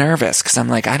get nervous because I'm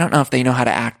like, I don't know if they know how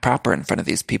to act proper in front of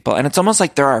these people. And it's almost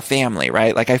like they're our family,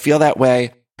 right? Like, I feel that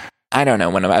way. I don't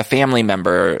know, when a family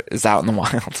member is out in the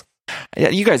wild.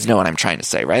 You guys know what I'm trying to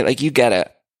say, right? Like, you get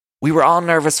it. We were all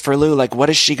nervous for Lou. Like, what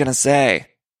is she going to say?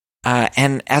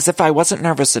 And as if I wasn't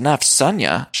nervous enough,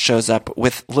 Sonia shows up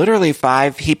with literally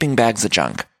 5 heaping bags of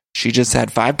junk. She just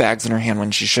had 5 bags in her hand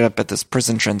when she showed up at this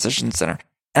prison transition center.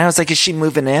 And I was like, is she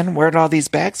moving in? Where did all these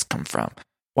bags come from?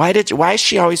 Why is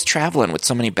she always traveling with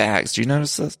so many bags? Do you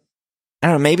notice this? I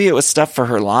don't know, maybe it was stuff for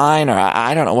her line, or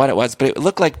I don't know what it was, but it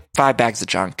looked like 5 bags of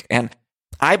junk. And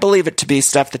I believe it to be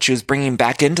stuff that she was bringing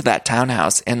back into that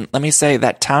townhouse. And let me say,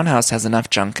 that townhouse has enough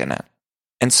junk in it.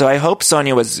 And so I hope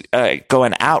Sonia was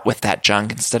going out with that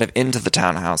junk instead of into the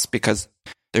townhouse, because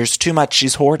there's too much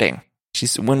she's hoarding.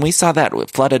 When we saw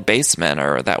that flooded basement,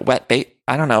 or that wet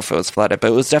I don't know if it was flooded,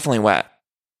 but it was definitely wet.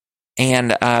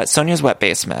 And Sonia's wet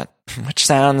basement, which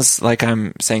sounds like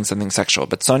I'm saying something sexual,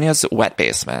 but Sonia's wet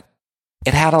basement,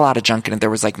 it had a lot of junk in it.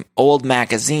 There was like old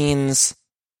magazines,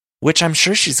 which I'm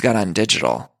sure she's got on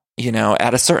digital. You know,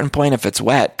 at a certain point, if it's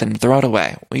wet, then throw it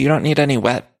away. Well, you don't need any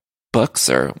wet books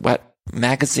or wet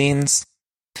magazines.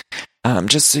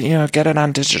 Just, get it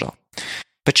on digital.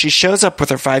 But she shows up with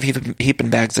her 5 heaping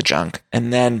bags of junk.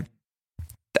 And then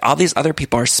all these other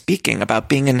people are speaking about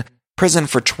being in prison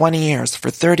for 20 years,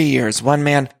 for 30 years. One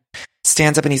man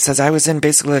stands up and he says, I was in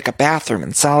basically like a bathroom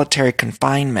in solitary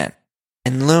confinement.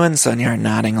 And Lou and Sonia are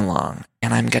nodding along.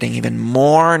 And I'm getting even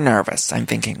more nervous. I'm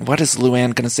thinking, what is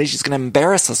Luann going to say? She's going to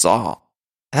embarrass us all.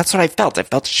 That's what I felt. I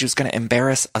felt she was going to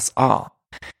embarrass us all.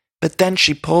 But then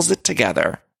she pulls it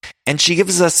together, and she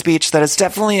gives a speech that is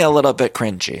definitely a little bit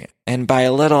cringy. And by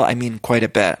a little, I mean quite a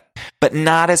bit. But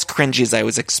not as cringy as I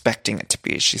was expecting it to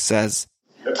be. She says,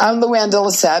 I'm Luann de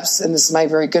Lesseps, and this is my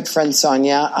very good friend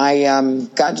Sonia. I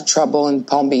got into trouble in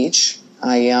Palm Beach.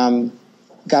 I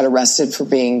got arrested for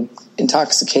being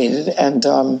intoxicated, and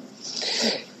I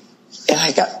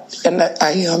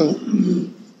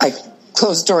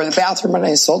closed the door of the bathroom and I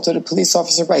assaulted a police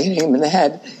officer by hitting him in the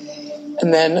head.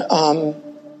 And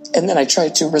then I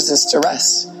tried to resist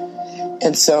arrest.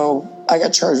 And so I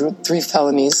got charged with 3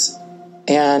 felonies.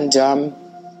 And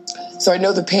so I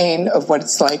know the pain of what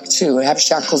it's like to have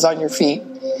shackles on your feet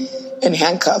and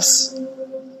handcuffs,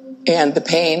 and the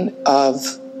pain of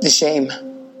the shame.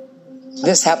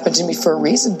 This happened to me for a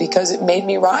reason, because it made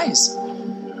me rise.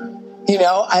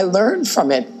 I learned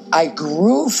from it. I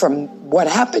grew from what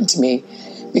happened to me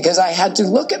because I had to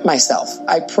look at myself.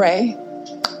 I pray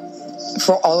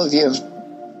for all of you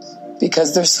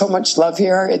because there's so much love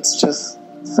here. It's just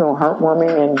so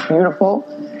heartwarming and beautiful.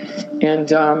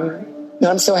 And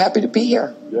I'm so happy to be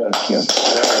here. Thank you.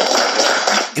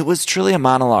 It was truly a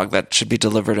monologue that should be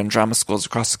delivered in drama schools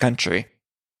across the country.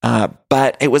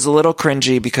 But it was a little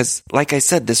cringy because, like I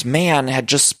said, this man had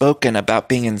just spoken about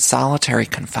being in solitary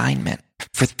confinement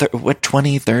for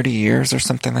 20, 30 years or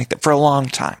something like that, for a long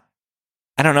time.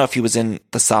 I don't know if he was in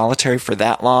the solitary for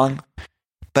that long,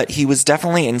 but he was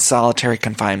definitely in solitary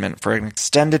confinement for an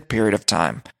extended period of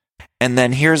time. And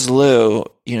then here's Lou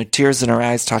tears in her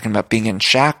eyes, talking about being in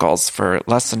shackles for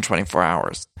less than 24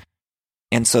 hours.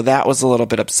 And so that was a little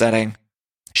bit upsetting.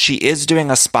 She is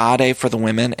doing a spa day for the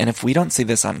women, and if we don't see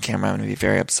this on camera, I'm going to be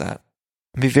very upset.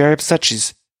 I'd be very upset.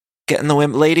 She's getting the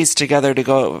ladies together to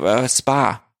go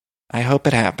spa. I hope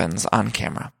it happens on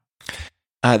camera.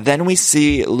 Then we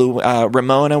see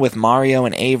Ramona with Mario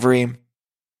and Avery.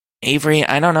 Avery,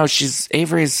 I don't know.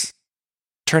 Avery's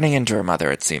turning into her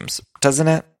mother, it seems, doesn't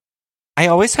it? I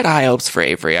always had high hopes for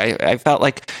Avery. I felt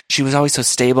like she was always so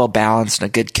stable, balanced, and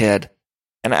a good kid.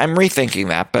 And I'm rethinking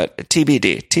that, but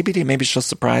TBD, maybe she'll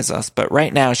surprise us. But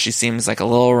right now, she seems like a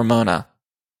little Ramona.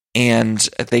 And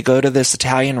they go to this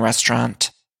Italian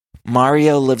restaurant.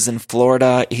 Mario lives in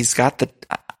Florida. He's got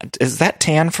is that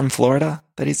tan from Florida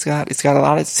that he's got? He's got a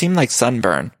lot. It seemed like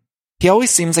sunburn. He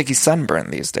always seems like he's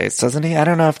sunburned these days, doesn't he? I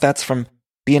don't know if that's from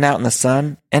being out in the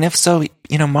sun. And if so,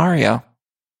 Mario,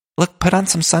 look, put on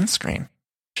some sunscreen.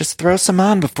 Just throw some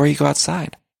on before you go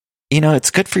outside.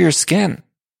 It's good for your skin.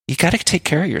 You got to take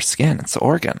care of your skin. It's the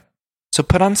organ. So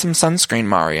put on some sunscreen,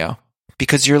 Mario,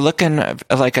 because you're looking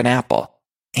like an apple.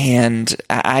 And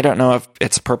I don't know if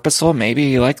it's purposeful. Maybe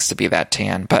he likes to be that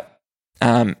tan, but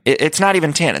it's not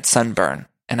even tan. It's sunburn.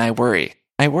 And I worry.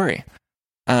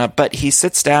 But he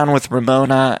sits down with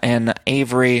Ramona and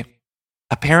Avery.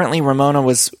 Apparently, Ramona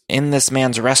was in this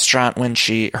man's restaurant when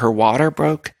her water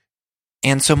broke.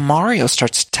 And so Mario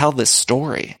starts to tell this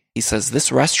story. He says,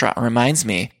 this restaurant reminds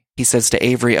me, he says to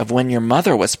Avery, of when your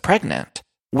mother was pregnant.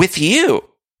 With you,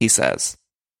 he says.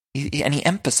 And he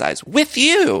emphasized, with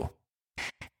you.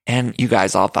 And you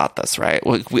guys all thought this, right?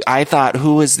 I thought,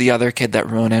 who was the other kid that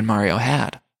Ramona and Mario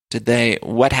had?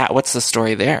 What's the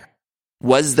story there?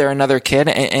 Was there another kid?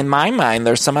 In my mind,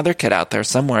 there's some other kid out there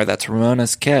somewhere that's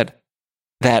Ramona's kid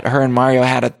that her and Mario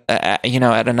had,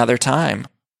 at another time.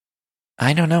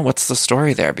 I don't know what's the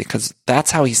story there, because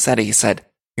that's how he said it. He said,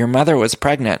 your mother was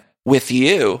pregnant with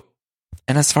you.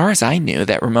 And as far as I knew,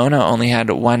 that Ramona only had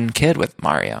one kid with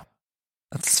Mario.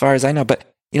 That's as far as I know. But,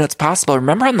 it's possible.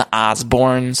 Remember on the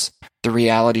Osbournes, the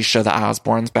reality show, the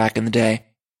Osbournes back in the day,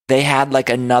 they had like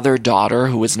another daughter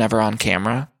who was never on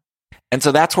camera. And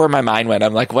so that's where my mind went.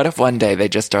 I'm like, what if one day they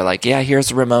just are like, yeah,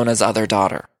 here's Ramona's other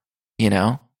daughter,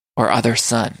 or other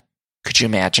son. Could you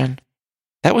imagine?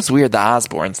 That was weird, the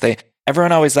Osbournes.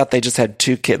 Everyone always thought they just had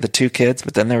the two kids,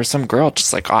 but then there was some girl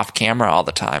just like off camera all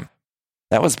the time.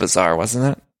 That was bizarre,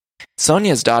 wasn't it?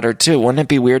 Sonia's daughter too. Wouldn't it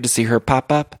be weird to see her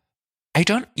pop up?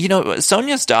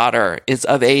 Sonia's daughter is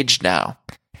of age now.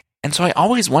 And so I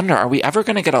always wonder, are we ever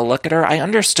going to get a look at her? I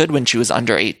understood when she was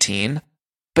under 18,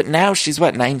 but now she's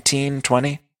 19,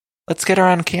 20? Let's get her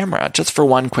on camera just for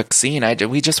one quick scene.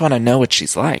 We just want to know what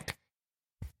she's like.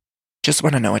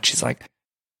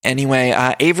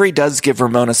 Anyway, Avery does give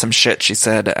Ramona some shit. She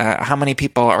said, how many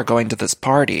people are going to this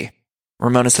party?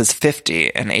 Ramona says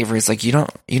 50, and Avery's like, you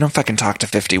don't fucking talk to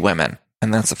 50 women.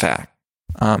 And that's a fact.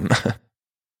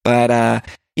 But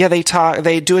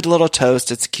they do a little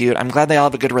toast. It's cute. I'm glad they all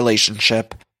have a good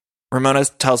relationship. Ramona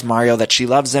tells Mario that she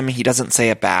loves him. He doesn't say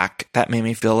it back. That made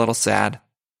me feel a little sad.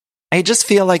 I just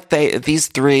feel like these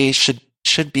three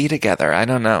should be together. I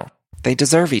don't know. They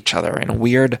deserve each other in a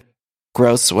weird,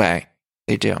 gross way.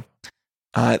 They do.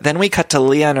 Then we cut to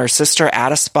Leah and her sister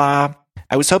at a spa.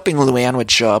 I was hoping Luann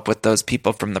would show up with those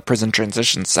people from the Prison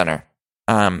Transition Center,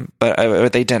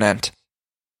 but they didn't.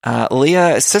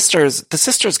 The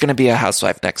sister's going to be a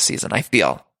housewife next season, I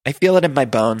feel. I feel it in my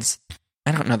bones.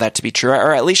 I don't know that to be true,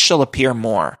 or at least she'll appear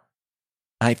more.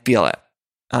 I feel it.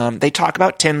 They talk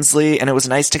about Tinsley, and it was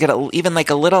nice to get even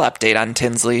like a little update on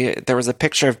Tinsley. There was a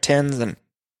picture of Tins and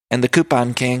the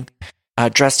Coupon King,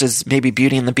 dressed as maybe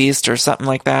Beauty and the Beast or something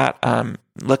like that,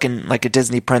 looking like a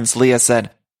Disney prince. Leah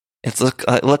said, it's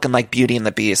looking like Beauty and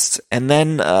the Beast. And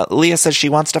then Leah says she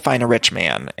wants to find a rich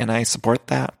man, and I support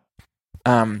that.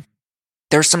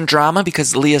 There's some drama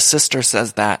because Leah's sister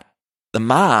says that the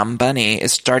mom, Bunny,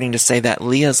 is starting to say that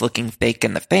Leah's looking fake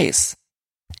in the face.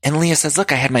 And Leah says,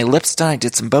 look, I had my lips done, I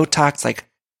did some Botox, like,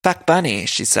 fuck Bunny,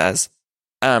 she says.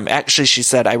 Actually, she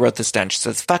said, I wrote this down, she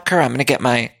says, fuck her, I'm going to get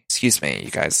excuse me,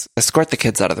 you guys, escort the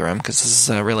kids out of the room, because this is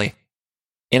a really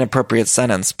inappropriate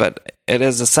sentence, but it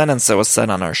is a sentence that was said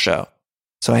on our show.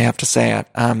 So I have to say it.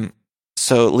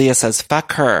 So Leah says,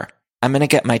 fuck her, I'm going to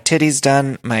get my titties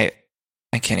done, I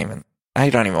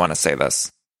don't even want to say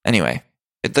this. Anyway,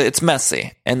 it's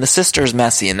messy, and the sister's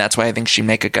messy, and that's why I think she'd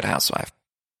make a good housewife.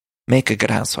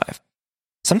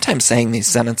 Sometimes saying these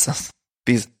sentences,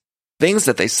 these things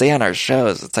that they say on our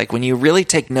shows, it's like when you really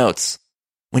take notes,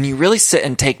 when you really sit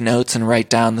and take notes and write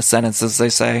down the sentences they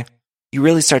say, you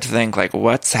really start to think like,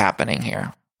 what's happening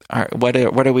here? What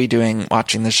are we doing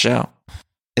watching this show?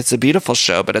 It's a beautiful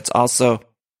show, but it's also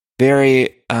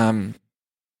Very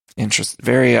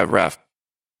rough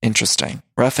and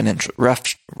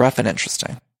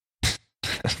interesting.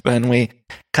 Then we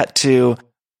cut to,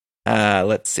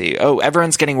 let's see. Oh,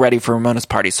 everyone's getting ready for Ramona's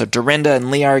party. So Dorinda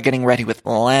and Leah are getting ready with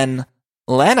Len.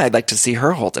 Len, I'd like to see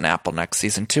her hold an apple next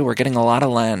season too. We're getting a lot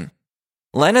of Len.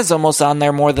 Len is almost on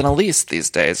there more than Elise these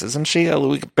days, isn't she?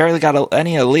 We barely got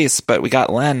any Elise, but we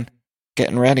got Len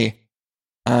getting ready.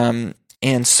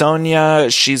 And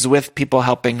Sonia, she's with people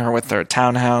helping her with their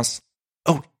townhouse.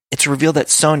 Oh, it's revealed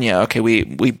that Sonia, okay,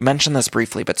 we mentioned this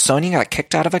briefly, but Sonia got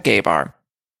kicked out of a gay bar.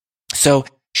 So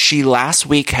she last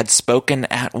week had spoken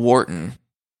at Wharton,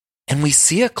 and we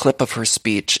see a clip of her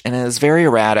speech, and it is very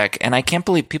erratic, and I can't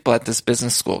believe people at this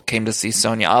business school came to see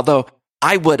Sonia, although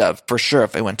I would have, for sure,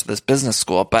 if I went to this business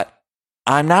school, but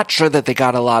I'm not sure that they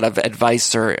got a lot of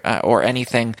advice or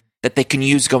anything that they can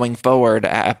use going forward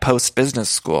at post-business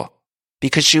school,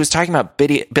 because she was talking about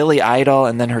Billy Idol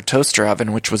and then her toaster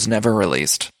oven, which was never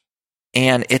released.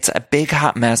 And it's a big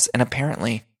hot mess, and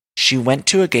apparently she went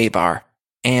to a gay bar,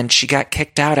 and she got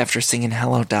kicked out after singing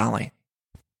Hello, Dolly.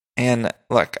 And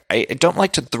look, I don't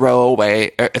like to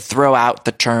throw out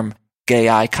the term gay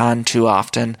icon too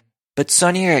often, but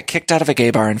Sonia got kicked out of a gay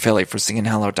bar in Philly for singing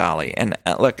Hello, Dolly. And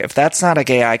look, if that's not a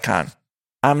gay icon,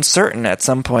 I'm certain at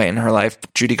some point in her life,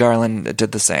 Judy Garland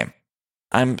did the same.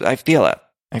 I feel it.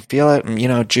 I feel it. You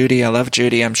know, Judy, I love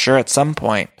Judy. I'm sure at some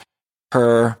point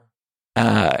her,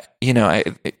 a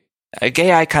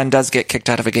gay icon does get kicked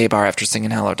out of a gay bar after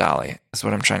singing Hello, Dolly, is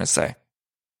what I'm trying to say.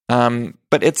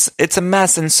 But it's a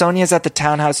mess, and Sonia's at the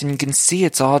townhouse, and you can see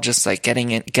it's all just like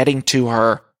getting to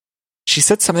her. She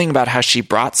said something about how she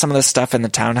brought some of the stuff in the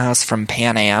townhouse from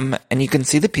Pan Am, and you can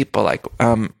see the people like,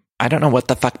 I don't know what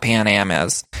the fuck Pan Am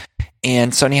is.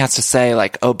 And Sonia has to say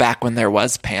like, oh, back when there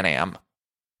was Pan Am.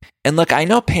 And look, I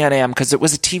know Pan Am because it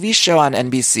was a TV show on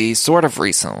NBC sort of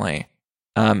recently.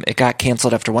 It got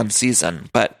canceled after one season,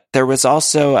 but there was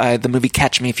also the movie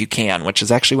Catch Me If You Can, which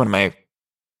is actually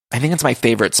I think it's my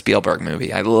favorite Spielberg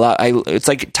movie. It's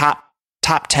like top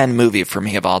 10 movie for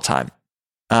me of all time.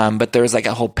 But there was like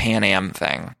a whole Pan Am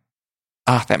thing.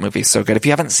 Oh, that movie is so good. If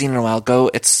you haven't seen it in a while, go.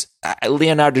 It's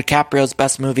Leonardo DiCaprio's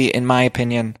best movie, in my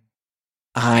opinion.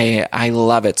 I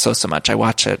love it so much. I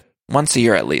watch it once a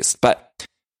year at least, but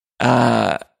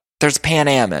there's Pan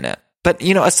Am in it. But,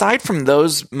 you know, aside from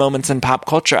those moments in pop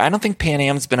culture, I don't think Pan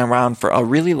Am's been around for a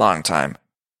really long time.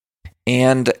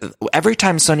 And every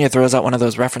time Sonia throws out one of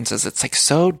those references, it's like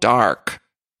so dark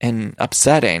and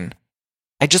upsetting.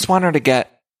 I just want her to get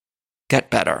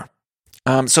better.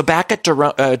 So back at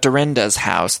Dorinda's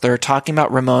house, they're talking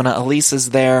about Ramona. Elise is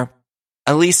there.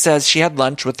 Elise says she had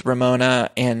lunch with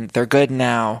Ramona and they're good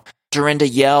now. Dorinda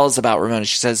yells about Ramona.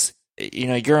 She says, you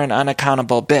know, you're an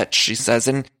unaccountable bitch, she says.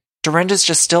 And Dorinda's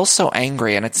just still so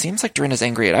angry. And it seems like Dorinda's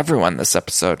angry at everyone this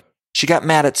episode. She got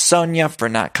mad at Sonia for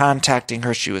not contacting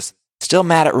her. She was still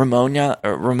mad at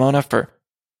Ramona for,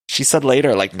 she said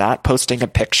later, like not posting a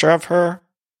picture of her.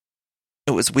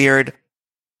 It was weird.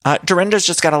 Dorinda's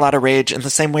just got a lot of rage in the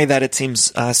same way that it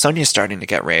seems Sonia's starting to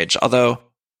get rage, although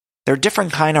they're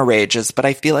different kind of rages, but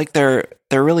I feel like they're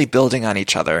really building on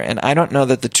each other. And I don't know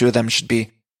that the two of them should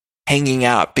be hanging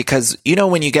out because, you know,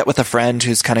 when you get with a friend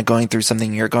who's kind of going through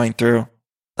something you're going through,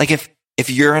 like if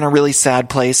you're in a really sad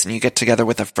place and you get together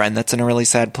with a friend that's in a really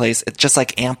sad place, it just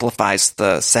like amplifies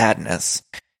the sadness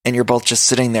and you're both just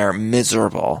sitting there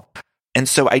miserable. And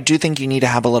so I do think you need to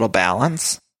have a little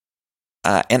balance.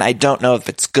 And I don't know if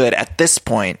it's good at this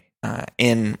point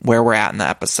in where we're at in the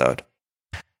episode.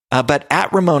 But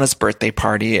at Ramona's birthday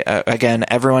party, again,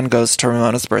 everyone goes to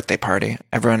Ramona's birthday party.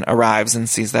 Everyone arrives and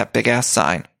sees that big-ass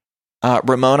sign.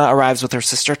 Ramona arrives with her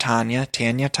sister Tanya.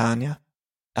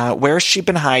 Where's she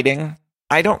been hiding?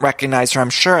 I don't recognize her.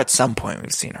 I'm sure at some point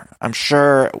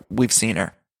we've seen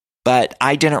her. But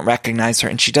I didn't recognize her,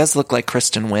 and she does look like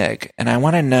Kristen Wiig, and I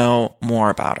want to know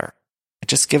more about her.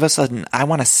 Just give us I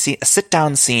want to see a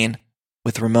sit-down scene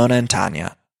with Ramona and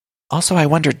Tanya. Also, I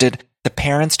wonder, do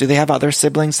they have other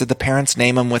siblings? Did the parents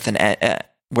name them with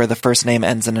where the first name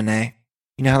ends in an A?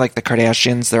 You know how like the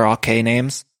Kardashians, they're all K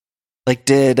names? Like,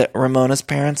 did Ramona's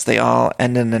parents, they all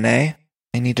end in an A?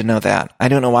 I need to know that. I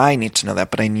don't know why I need to know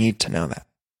that, but I need to know that.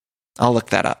 I'll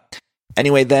look that up.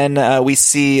 Anyway, then we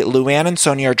see Luann and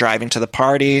Sonia are driving to the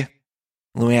party.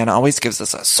 Luann always gives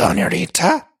us a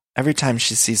Sonorita every time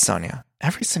she sees Sonia.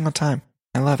 Every single time.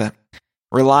 I love it.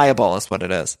 Reliable is what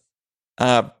it is.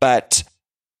 But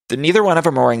neither one of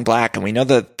them are wearing black, and we know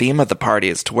the theme of the party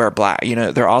is to wear black. You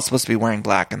know, they're all supposed to be wearing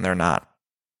black, and they're not.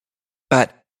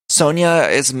 But Sonia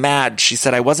is mad. She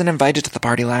said, I wasn't invited to the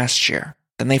party last year.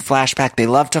 Then they flash back. They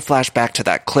love to flash back to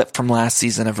that clip from last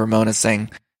season of Ramona saying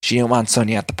She didn't want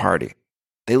Sonia at the party.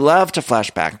 They love to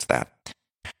flash back to that.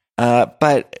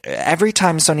 But every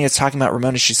time Sonia is talking about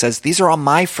Ramona, she says, these are all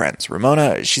my friends.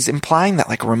 Ramona, she's implying that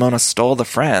like Ramona stole the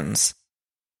friends.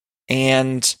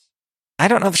 And I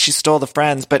don't know if she stole the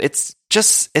friends, but it's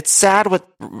sad what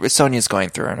Sonia's going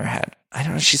through in her head. I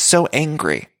don't know. She's so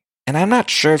angry. And I'm not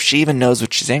sure if she even knows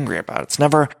what she's angry about. It's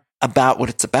never about what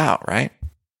it's about, right?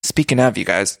 Speaking of, you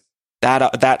guys,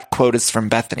 that quote is from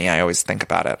Bethany. I always think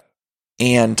about it.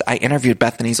 And I interviewed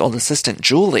Bethany's old assistant,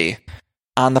 Julie,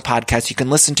 on the podcast. You can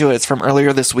listen to it. It's from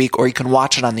earlier this week, or you can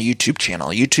watch it on the YouTube channel,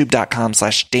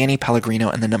 youtube.com/Danny Pellegrino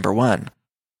and the number 1.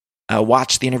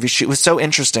 Watch the interview. She was so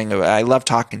interesting. I love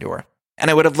talking to her. And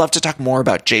I would have loved to talk more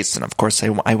about Jason. Of course,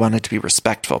 I wanted to be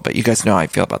respectful, but you guys know how I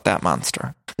feel about that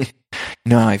monster. You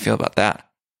know how I feel about that.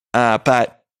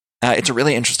 But it's a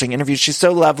really interesting interview. She's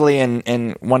so lovely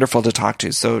and wonderful to talk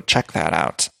to, so check that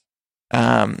out.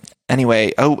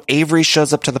 Anyway, Avery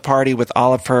shows up to the party with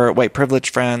all of her white privilege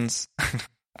friends.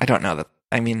 I don't know that.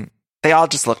 I mean, they all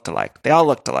just looked alike. They all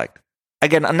looked alike.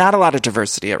 Again, not a lot of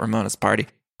diversity at Ramona's party.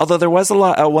 Although there was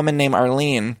a woman named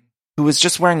Arlene who was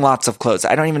just wearing lots of clothes.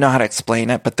 I don't even know how to explain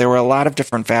it, but there were a lot of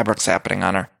different fabrics happening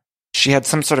on her. She had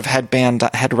some sort of headband on,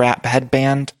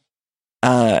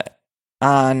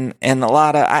 and a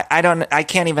lot of I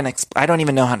don't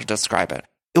even know how to describe it.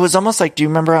 It was almost like, do you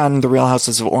remember on The Real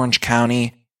Houses of Orange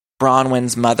County,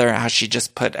 Bronwyn's mother, how she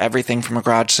just put everything from a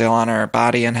garage sale on her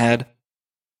body and head?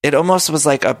 It almost was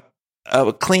like a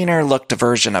cleaner looked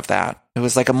version of that. It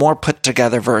was like a more put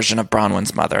together version of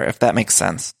Bronwyn's mother, if that makes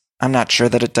sense. I'm not sure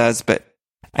that it does, but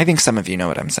I think some of you know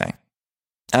what I'm saying.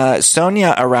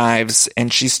 Sonia arrives,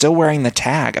 and she's still wearing the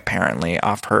tag, apparently,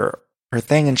 off her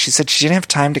thing, and she said she didn't have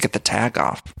time to get the tag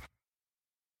off.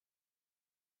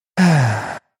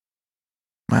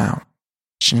 Wow.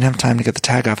 She didn't have time to get the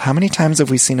tag off. How many times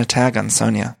have we seen a tag on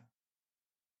Sonia?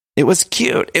 It was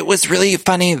cute. It was really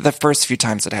funny the first few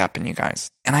times it happened, you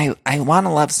guys. And I want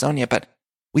to love Sonia, but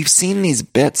we've seen these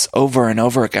bits over and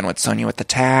over again with Sonia with the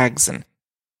tags, and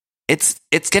it's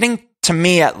getting, to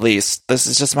me at least, this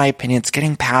is just my opinion, it's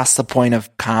getting past the point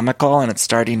of comical, and it's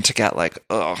starting to get like,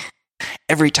 ugh.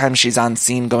 Every time she's on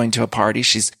scene going to a party,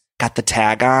 she's got the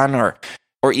tag on, or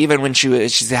even when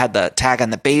she's had the tag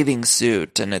on the bathing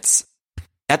suit, and it's,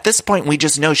 at this point, we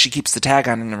just know she keeps the tag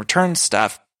on and returns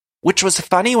stuff, which was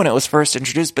funny when it was first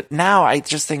introduced, but now I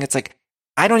just think it's like,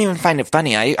 I don't even find it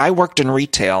funny. I worked in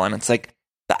retail, and it's like,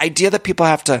 the idea that people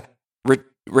have to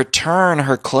return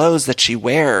her clothes that she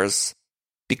wears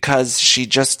because she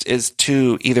just is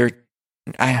too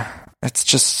it's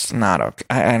just not okay.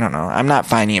 I don't know. I'm not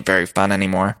finding it very fun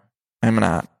anymore. I'm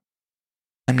not.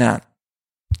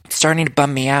 It's starting to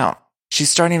bum me out. She's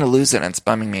starting to lose it, and it's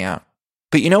bumming me out.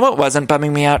 But you know what wasn't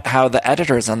bumming me out? How the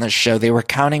editors on this show, they were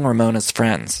counting Ramona's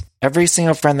friends. Every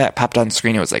single friend that popped on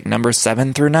screen, it was like number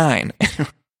 7 through 9.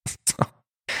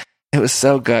 It was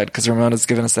so good because Ramona's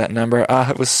given us that number.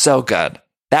 It was so good.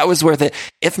 That was worth it.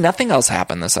 If nothing else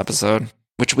happened this episode,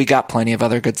 which we got plenty of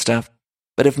other good stuff,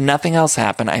 but if nothing else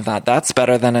happened, I thought that's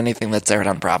better than anything that's aired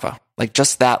on Bravo. Like,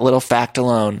 just that little fact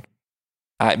alone,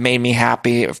 it made me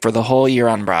happy for the whole year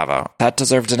on Bravo. That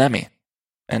deserved an Emmy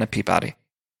and a Peabody.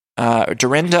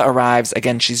 Dorinda arrives.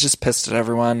 Again, she's just pissed at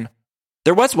everyone.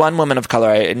 There was one woman of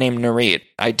color named Nurit.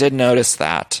 I did notice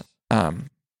that.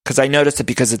 Because I noticed it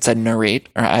because it said Nurit.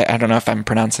 Or I don't know if I'm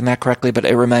pronouncing that correctly, but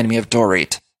it reminded me of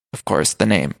Dorit, of course, the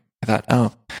name. I thought,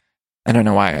 I don't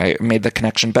know why I made the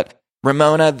connection. But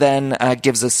Ramona then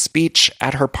gives a speech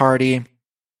at her party.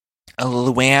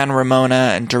 Luann,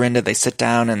 Ramona, and Dorinda, they sit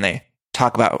down and they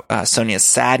talk about Sonia's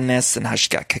sadness and how she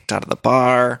got kicked out of the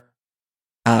bar.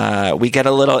 We get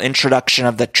a little introduction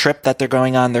of the trip that they're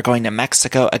going on. They're going to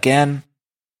Mexico again.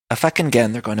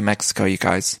 They're going to Mexico, you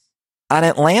guys. On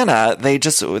Atlanta, they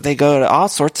go to all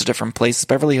sorts of different places.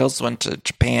 Beverly Hills went to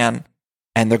Japan,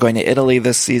 and they're going to Italy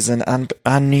this season.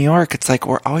 On New York, it's like,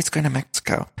 we're always going to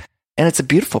Mexico. And it's a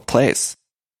beautiful place.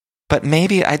 But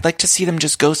maybe I'd like to see them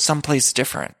just go someplace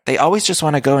different. They always just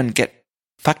want to go and get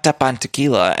fucked up on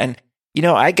tequila. And, you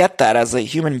know, I get that as a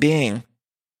human being.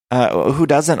 Who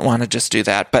doesn't want to just do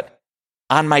that? But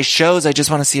on my shows, I just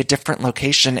want to see a different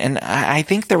location. And I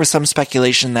think there was some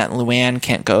speculation that Luann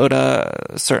can't go to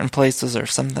certain places or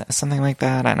something like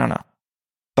that. I don't know.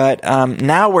 But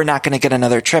now we're not going to get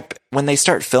another trip. When they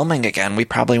start filming again, we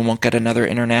probably won't get another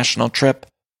international trip.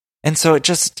 And so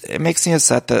it makes me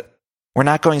upset that we're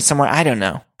not going somewhere. I don't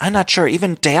know. I'm not sure.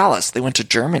 Even Dallas, they went to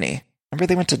Germany. Remember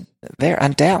they went to there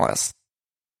on Dallas.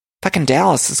 Fucking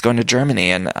Dallas is going to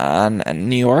Germany, and on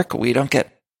New York, we don't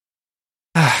get...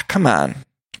 Come on.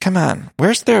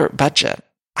 Where's their budget?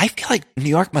 I feel like New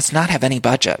York must not have any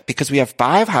budget, because we have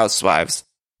 5 housewives,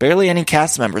 Barely any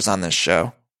cast members on this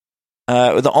show.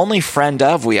 The only friend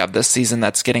of we have this season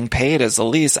that's getting paid is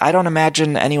Elise. I don't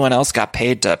imagine anyone else got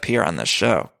paid to appear on this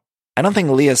show. I don't think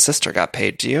Leah's sister got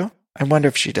paid, do you? I wonder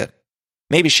if she did.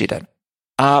 Maybe she did.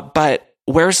 But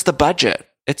where's the budget?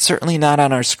 It's certainly not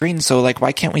on our screen, so like,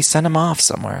 why can't we send him off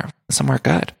somewhere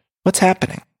good? What's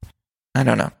happening? I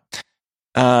don't know.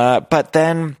 But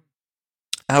then,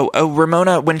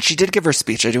 Ramona, when she did give her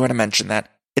speech, I do want to mention that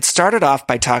it started off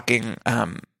by talking,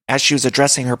 as she was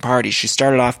addressing her party, she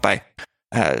started off by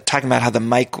talking about how the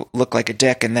mic looked like a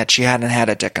dick and that she hadn't had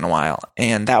a dick in a while.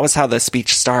 And that was how the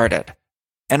speech started.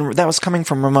 And that was coming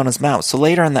from Ramona's mouth. So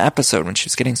later in the episode, when she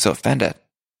was getting so offended,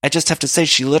 I just have to say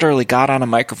she literally got on a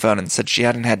microphone and said she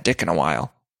hadn't had dick in a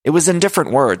while. It was in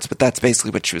different words, but that's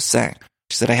basically what she was saying.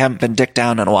 She said, I haven't been dick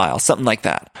down in a while, something like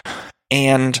that.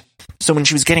 And so when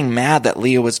she was getting mad that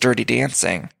Leah was dirty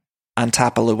dancing on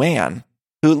top of Luann,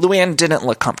 who Luann didn't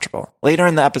look comfortable. Later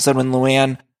in the episode when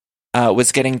Luann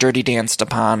was getting dirty danced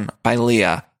upon by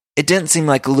Leah, it didn't seem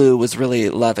like Lou was really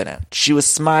loving it. She was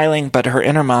smiling, but her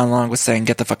inner monologue was saying,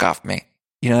 get the fuck off me.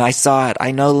 You know, I saw it.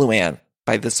 I know Luann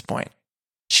by this point.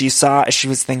 She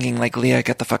was thinking like, Leah,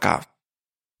 get the fuck off.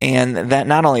 And that,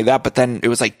 not only that, but then it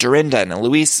was like Dorinda and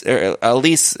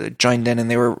Elise joined in and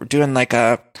they were doing like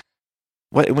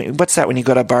what's that when you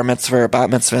go to bar mitzvah or bat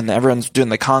mitzvah and everyone's doing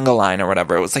the conga line or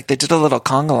whatever? It was like they did a little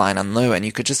conga line on Lou and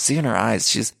you could just see in her eyes.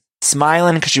 She's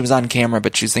smiling because she was on camera,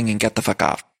 but she was thinking, get the fuck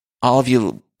off. All of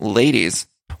you ladies,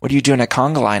 what are you doing a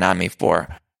conga line on me for?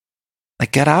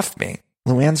 Like, get off me.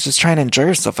 Luann's just trying to enjoy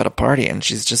herself at a party and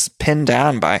she's just pinned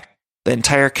down by the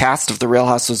entire cast of The Real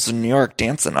Housewives of New York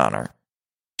dancing on her.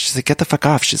 She's like, get the fuck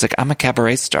off. She's like, I'm a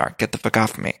cabaret star. Get the fuck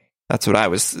off me. That's what I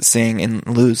was seeing in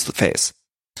Lou's face.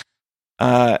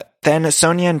 Then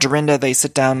Sonia and Dorinda, they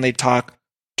sit down, they talk.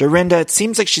 Dorinda, it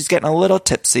seems like she's getting a little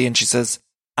tipsy, and she says,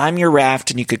 I'm your raft,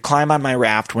 and you could climb on my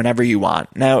raft whenever you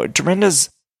want. Now,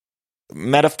 Dorinda's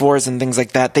metaphors and things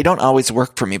like that, they don't always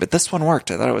work for me, but this one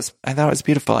worked. I thought it was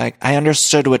beautiful. I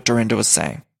understood what Dorinda was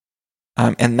saying.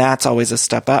 And that's always a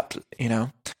step up, you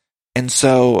know? And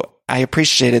so I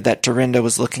appreciated that Dorinda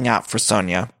was looking out for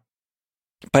Sonia.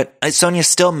 But Sonia's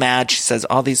still mad. She says,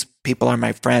 all these people are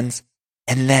my friends.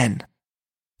 And then,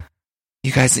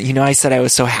 you guys, you know, I said I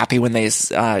was so happy when they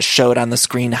showed on the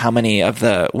screen how many of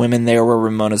the women there were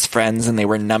Ramona's friends and they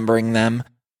were numbering them.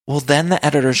 Well, then the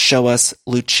editors show us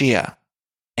Lucia.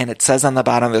 And it says on the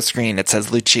bottom of the screen, it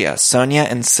says Lucia. Sonia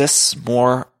insists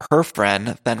more her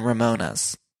friend than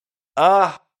Ramona's.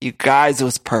 You guys, it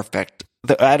was perfect.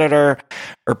 The editor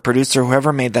or producer,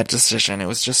 whoever made that decision, it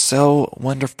was just so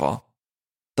wonderful.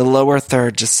 The lower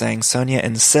third just saying Sonia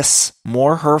insists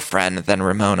more her friend than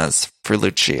Ramona's for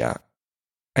Lucia.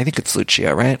 I think it's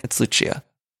Lucia, right? It's Lucia.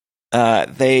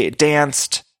 They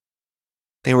danced.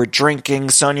 They were drinking.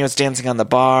 Sonia was dancing on the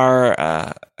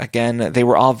bar. Again, they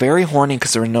were all very horny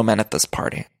because there were no men at this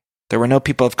party. There were no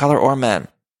people of color or men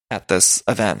at this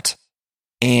event.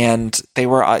 And they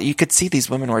were, you could see these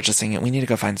women were just saying, we need to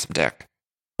go find some dick.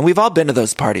 And we've all been to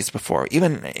those parties before.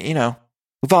 Even, you know,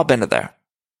 we've all been there.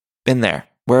 Been there.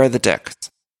 Where are the dicks?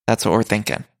 That's what we're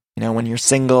thinking. You know, when you're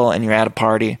single and you're at a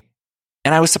party.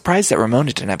 And I was surprised that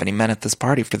Ramona didn't have any men at this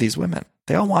party for these women.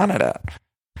 They all wanted it.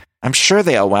 I'm sure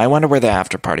they all went. I wonder where the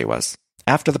after party was.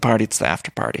 After the party, it's the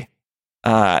after party.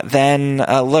 Then,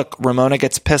 look, Ramona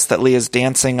gets pissed that Leah's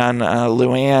dancing on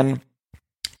Luann.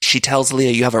 She tells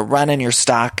Leah, you have a run in your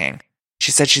stocking.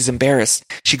 She said she's embarrassed.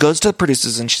 She goes to the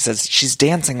producers and she says, she's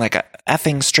dancing like a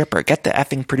effing stripper. Get the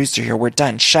effing producer here. We're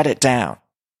done. Shut it down.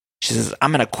 She says,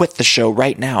 I'm going to quit the show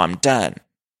right now. I'm done.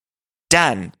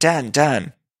 Done.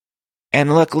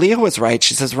 And look, Leah was right.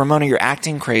 She says, Ramona, you're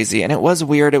acting crazy. And it was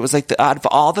weird. It was like out of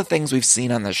all the things we've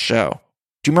seen on this show.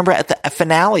 Do you remember at the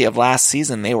finale of last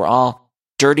season, they were all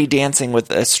dirty dancing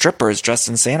with strippers dressed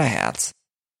in Santa hats?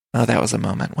 Oh, that was a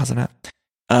moment, wasn't it?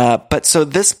 But so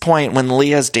this point when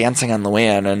Leah's dancing on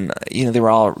Luann and, you know, they were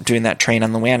all doing that train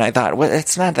on Luann, I thought, well,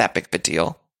 it's not that big of a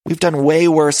deal. We've done way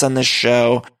worse on this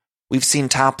show. We've seen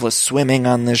topless swimming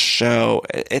on this show.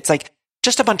 It's like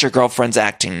just a bunch of girlfriends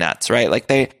acting nuts, right? Like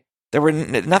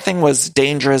nothing was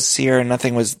dangerous here.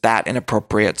 Nothing was that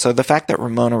inappropriate. So the fact that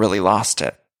Ramona really lost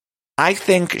it, I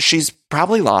think she's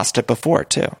probably lost it before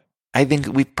too. I think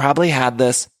we probably had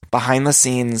this behind the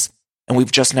scenes and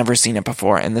we've just never seen it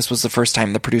before. And this was the first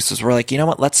time the producers were like, you know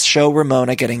what? Let's show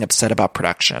Ramona getting upset about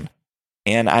production.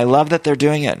 And I love that they're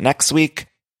doing it. Next week,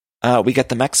 we get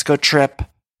the Mexico trip.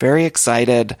 Very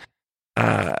excited.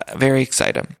 Very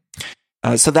excited.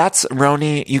 So that's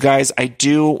Roni. You guys, I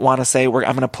do want to say I'm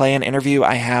going to play an interview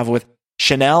I have with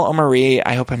Chanel Omari.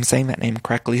 I hope I'm saying that name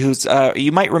correctly. Who's,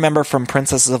 you might remember from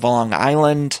Princesses of Long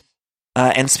Island.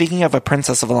 And speaking of a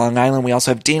princess of Long Island, we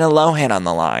also have Dina Lohan on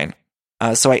the line.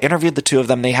 So I interviewed the two of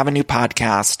them. They have a new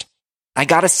podcast. I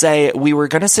gotta say, we were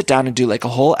gonna sit down and do like a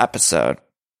whole episode.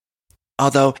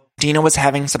 Although Dina was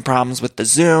having some problems with the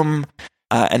Zoom,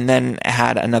 and then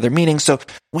had another meeting. So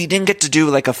we didn't get to do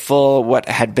like a full what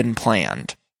had been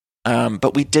planned.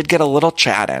 But we did get a little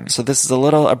chat in. So this is a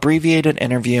little abbreviated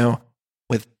interview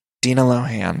with Dina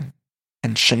Lohan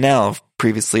and Chanel,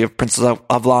 previously of Princess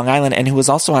of Long Island, and who was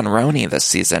also on Roni this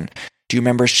season. Do you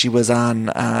remember she was on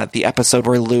the episode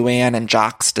where Luann and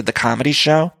Jocks did the comedy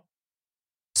show?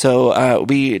 So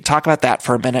we talk about that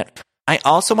for a minute. I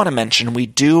also want to mention, we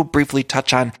do briefly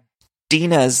touch on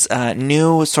Dina's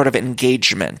new sort of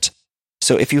engagement.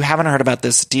 So if you haven't heard about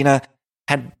this, Dina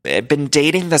had been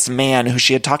dating this man who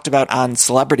she had talked about on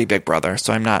Celebrity Big Brother.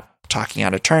 So I'm not talking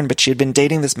out of turn, but she had been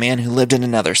dating this man who lived in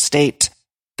another state.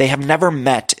 They have never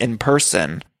met in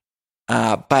person,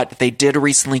 but they did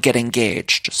recently get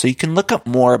engaged. So you can look up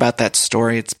more about that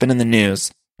story. It's been in the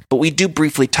news, but we do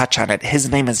briefly touch on it. His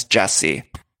name is Jesse.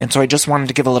 And so I just wanted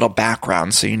to give a little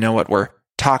background so you know what we're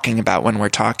talking about when we're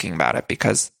talking about it,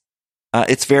 because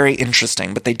it's very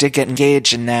interesting. But they did get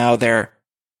engaged, and now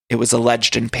it was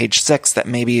alleged in Page 6 that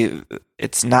maybe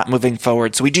it's not moving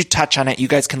forward. So we do touch on it. You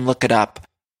guys can look it up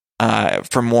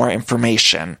for more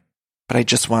information. But I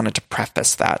just wanted to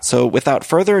preface that. So without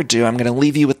further ado, I'm going to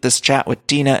leave you with this chat with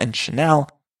Dina and Chanel.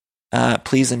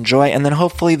 Please enjoy. And then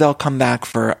hopefully they'll come back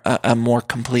for a more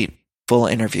complete, full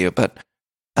interview. But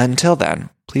until then,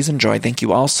 please enjoy. Thank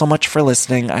you all so much for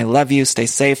listening. I love you. Stay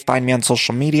safe. Find me on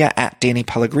social media at Danny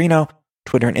Pellegrino,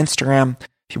 Twitter and Instagram.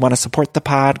 If you want to support the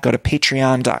pod, go to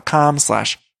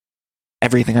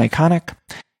patreon.com/everythingiconic.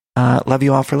 Love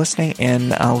you all for listening,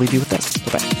 and I'll leave you with this.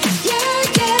 Bye-bye.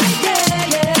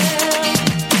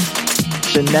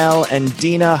 Chanel and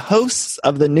Dina, hosts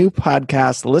of the new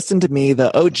podcast, Listen to Me,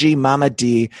 the OG Mama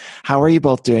D. How are you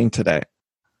both doing today?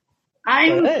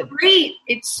 I'm great.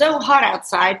 It's so hot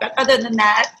outside, but other than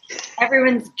that,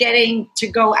 everyone's getting to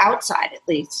go outside at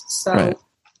least. So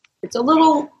It's a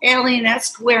little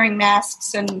alien-esque wearing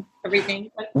masks and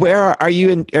everything. But where are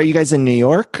you? Are you guys in New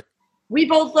York? We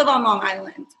both live on Long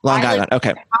Island. Long Island,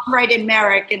 okay. I'm right in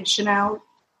Merrick, and Chanel.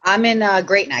 I'm in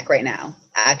Great Neck right now,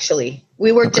 actually.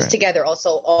 We were just together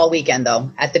also all weekend,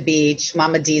 though, at the beach.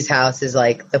 Mama D's house is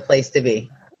like the place to be.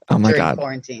 Oh, my during God.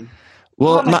 Quarantine.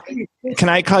 Well, can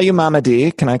I call you Mama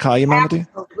D? Can I call you Mama D?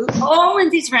 All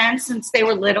Lindsay's friends, since they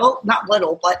were not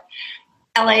little, but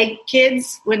LA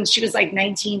kids, when she was like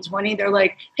 19, 20, they're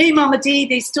like, hey, Mama D.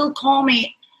 They still call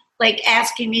me, like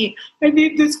asking me, I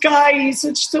need this guy. He's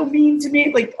so mean to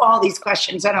me. Like all these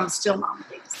questions, and I'm still Mama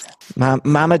D.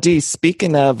 Mama D,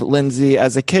 speaking of Lindsay,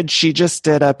 as a kid, she just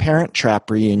did a Parent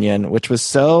Trap reunion, which was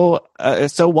so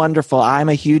wonderful. I'm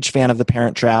a huge fan of the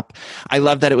Parent Trap. I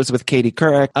love that it was with Katie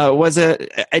Couric.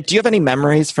 Do you have any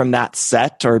memories from that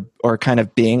set or kind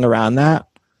of being around that?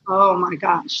 Oh my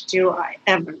gosh, do I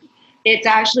ever. It's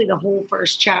actually the whole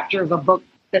first chapter of a book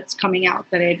that's coming out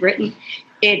that I had written.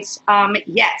 It's,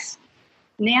 yes.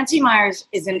 Nancy Meyers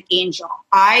is an angel.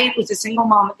 I was a single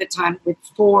mom at the time with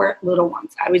 4 little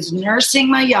ones. I was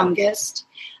nursing my youngest.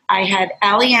 I had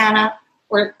Aliana,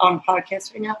 we're on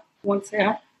podcast right now. Want to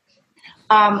say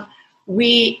hi?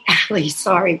 We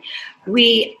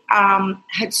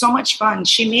had so much fun.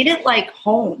 She made it like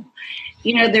home.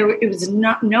 You know, it was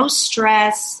no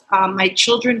stress. My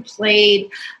children played.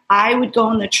 I would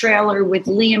go in the trailer with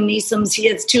Liam Neeson's. He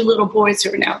has 2 little boys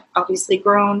who are now obviously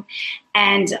grown.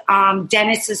 And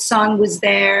Dennis's son was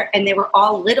there, and they were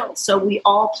all little. So we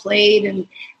all played, and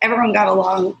everyone got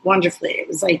along wonderfully. It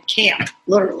was like camp,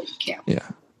 literally camp. Yeah,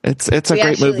 it's a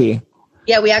great movie.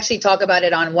 Yeah, we actually talk about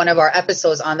it on one of our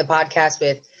episodes on the podcast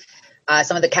with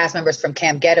some of the cast members from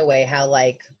Camp Getaway, how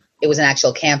like it was an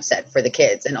actual camp set for the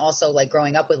kids. And also like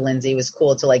growing up with Lindsay was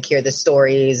cool to like hear the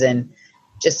stories, and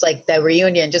just like the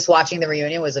reunion, just watching the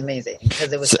reunion was amazing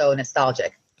because it was so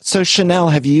nostalgic. So Chanel,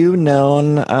 have you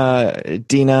known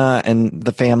Dina and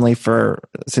the family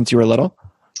since you were little?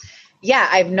 Yeah,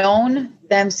 I've known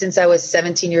them since I was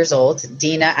 17 years old.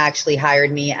 Dina actually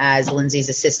hired me as Lindsay's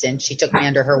assistant. She took me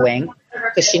under her wing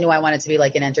because she knew I wanted to be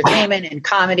like in entertainment and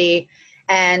comedy.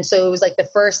 And so it was like the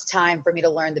first time for me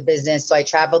to learn the business. So I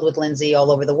traveled with Lindsay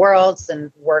all over the world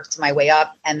and worked my way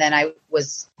up. And then I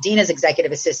was Dina's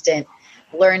executive assistant,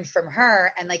 learned from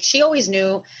her. And like she always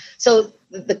knew. So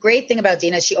the great thing about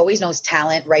Dina, she always knows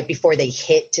talent right before they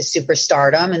hit to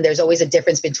superstardom. And there's always a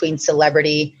difference between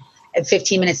celebrity and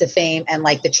 15 minutes of fame and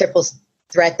like the triple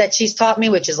threat that she's taught me,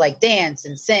 which is like dance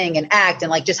and sing and act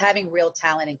and like just having real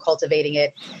talent and cultivating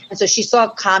it. And so she saw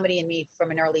comedy in me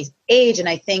from an early age. And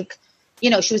I think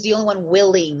she was the only one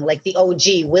willing, like the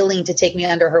OG, willing to take me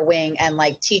under her wing and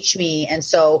like teach me. And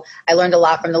so I learned a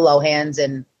lot from the Lohans,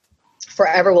 and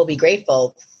forever will be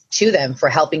grateful to them for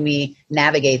helping me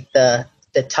navigate the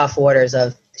tough waters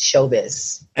of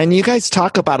showbiz. And you guys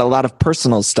talk about a lot of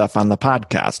personal stuff on the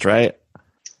podcast, right?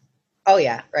 Oh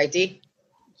yeah. Right, Dee?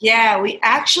 Yeah, we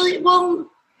actually, well,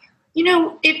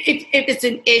 if it's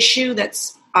an issue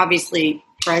that's obviously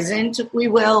present, we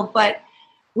will, but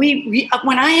we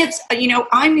when I have, I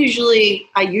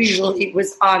usually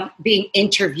was on being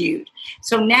interviewed.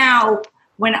 So now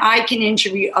when I can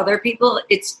interview other people,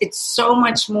 it's so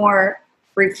much more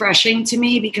refreshing to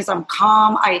me because I'm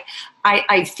calm.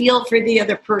 I feel for the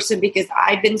other person because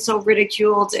I've been so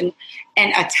ridiculed and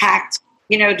attacked,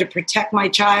 to protect my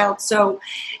child. So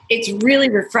it's really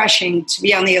refreshing to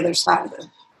be on the other side of the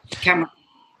camera.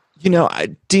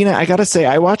 Dina, I got to say,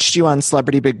 I watched you on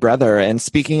Celebrity Big Brother, and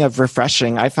speaking of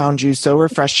refreshing, I found you so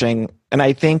refreshing. And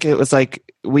I think it was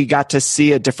like we got to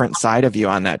see a different side of you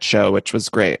on that show, which was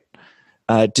great.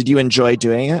 Did you enjoy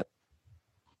doing it?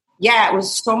 Yeah, it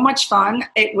was so much fun.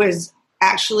 It was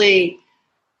actually,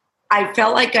 I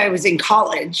felt like I was in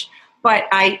college, but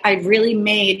I really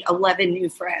made 11 new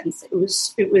friends. It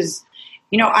was,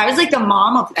 I was like the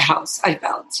mom of the house, I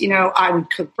felt. I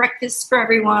would cook breakfast for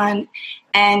everyone.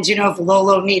 And, if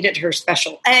Lolo needed her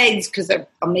special eggs, because they're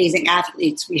amazing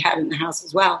athletes we had in the house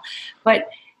as well. But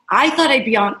I thought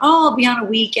I'll be on a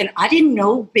week, and I didn't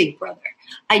know Big Brother.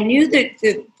 I knew that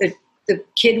the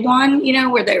kid one,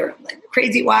 where they were like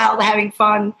crazy wild, having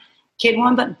fun, kid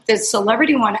one, but the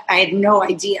celebrity one, I had no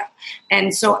idea.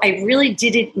 And so I really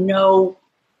didn't know,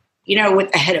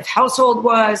 what the head of household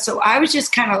was. So I was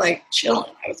just kind of like chilling.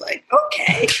 I was like,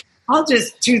 okay, I'll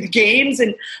just do the games.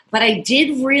 But I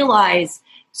did realize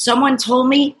someone told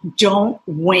me, don't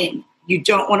win. You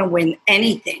don't want to win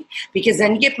anything because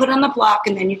then you get put on the block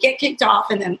and then you get kicked off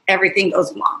and then everything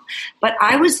goes wrong. But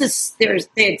I was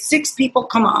they had 6 people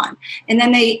come on and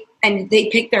then they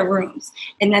picked their rooms.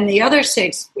 And then the other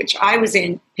 6, which I was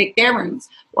in, picked their rooms.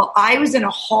 Well, I was in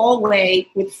a hallway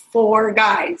with 4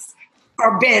 guys,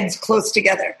 our beds close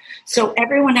together. So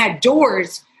everyone had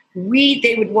doors.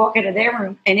 They would walk into their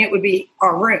room and it would be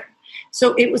our room.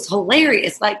 So it was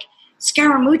hilarious. Like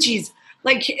Scaramucci's,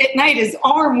 like at night, his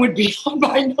arm would be on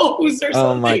my nose or something.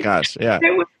 Oh my gosh. Yeah.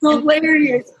 It was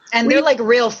hilarious. And they're like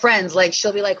real friends. Like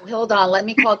she'll be like, hold on, let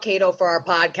me call Kato for our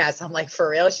podcast. I'm like, for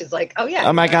real? She's like, oh yeah.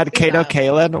 Oh my God. Kato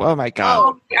Kaelin. Oh my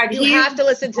God. Oh, you have to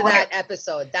listen to that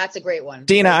episode. That's a great one.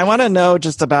 Dina, I want to know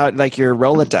just about like your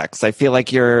Rolodex. I feel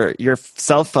like your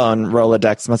cell phone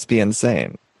Rolodex must be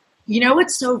insane.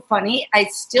 What's so funny? I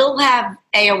still have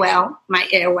AOL, my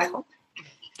AOL.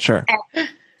 Sure. And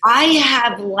I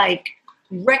have like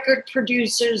record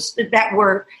producers that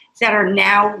are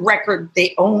now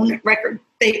they own the record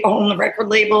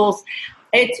labels.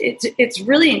 It's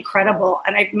really incredible.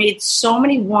 And I've made so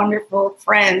many wonderful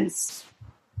friends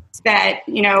that,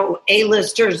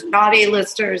 A-listers, not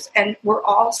A-listers, and we're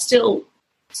all still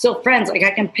friends. Like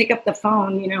I can pick up the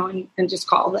phone, and just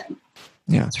call them.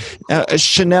 Yeah.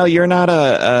 Chanel, you're not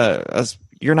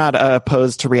you're not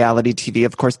opposed to reality TV.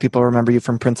 Of course, people remember you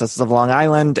from Princesses of Long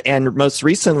Island, and most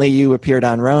recently you appeared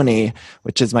on Roni,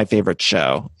 which is my favorite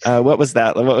show. What was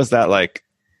that like?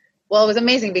 Well, it was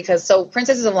amazing because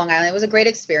Princesses of Long Island, it was a great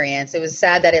experience. It was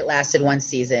sad that it lasted 1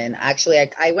 season. Actually,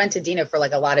 I went to Dina for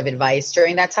like a lot of advice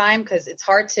during that time because it's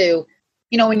hard to,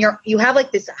 when you have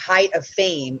like this height of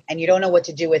fame and you don't know what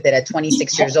to do with it at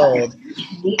 26 years old,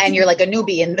 and you're like a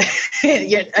newbie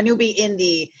in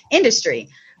the industry.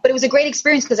 But it was a great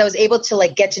experience because I was able to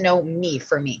like get to know me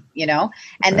for me,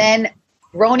 And then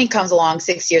Roni comes along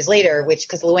 6 years later,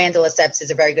 because Luann de Lesseps is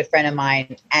a very good friend of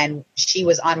mine, and she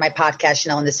was on my podcast,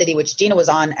 Chanel in the City, which Dina was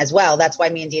on as well. That's why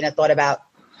me and Dina thought about,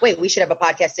 we should have a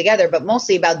podcast together, but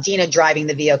mostly about Dina driving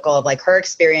the vehicle of like her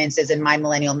experiences and my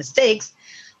millennial mistakes.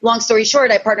 Long story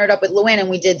short, I partnered up with Luann and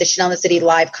we did the Chanel in the City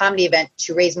live comedy event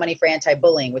to raise money for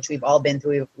anti-bullying, which we've all been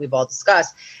through, we've all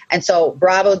discussed. And so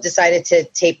Bravo decided to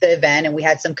tape the event, and we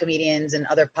had some comedians and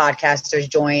other podcasters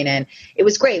join, and it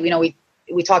was great.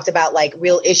 We talked about like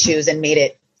real issues and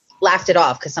laughed it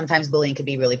off because sometimes bullying could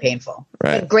be really painful.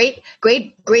 Right. But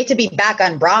great to be back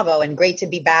on Bravo, and great to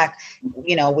be back,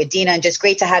 with Dina, and just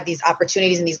great to have these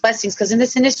opportunities and these blessings. Because in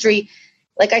this industry,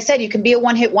 like I said, you can be a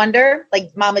one-hit wonder,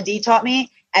 like Mama D taught me.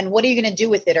 And what are you going to do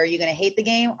with it? Are you going to hate the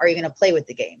game, or are you going to play with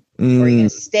the game? Or are you going to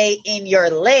stay in your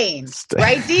lane?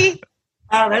 Right, D?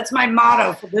 Oh, that's my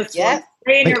motto for this Yeah. one.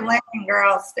 Stay in your lane,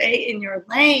 girl. Stay in your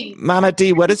lane. Mama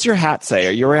D, what does your hat say?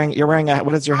 Are you wearing a,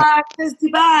 what is your hat? It says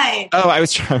Dubai. Oh, I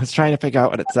was trying to figure out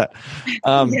what it said.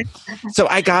 So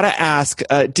I gotta ask,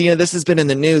 Dina, this has been in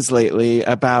the news lately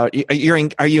about, are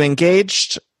you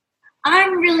engaged?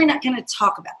 I'm really not going to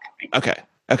talk about that right now.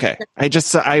 Okay. I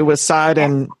saw it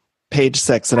in page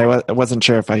 6 and I wasn't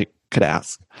sure if I could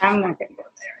ask. I'm not going to go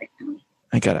there right now.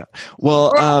 I got it.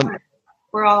 Well,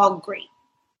 we're all great.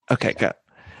 Okay, good.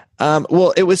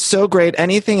 Well, it was so great.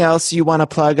 Anything else you want to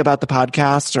plug about the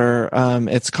podcast? Or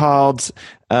it's called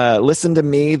Listen to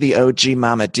Me, the OG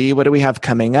Mama D. What do we have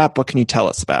coming up? What can you tell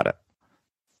us about it?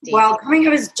 Well, coming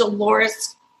up is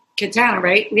Dolores Quintana,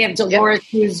 right? We have Dolores,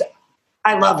 who's,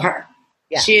 I love her.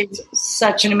 Yeah. She is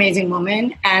such an amazing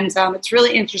woman. And it's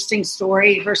really interesting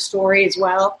story, her story as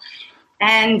well.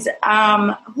 And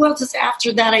who else is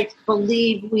after that? I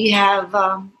believe we have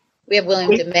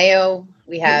William DeMeo.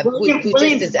 We have William who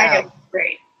just is out.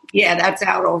 Great. Yeah, that's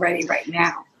out already right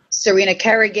now. Serena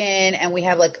Kerrigan, and we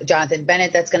have like Jonathan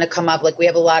Bennett that's going to come up. Like we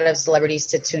have a lot of celebrities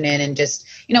to tune in and just,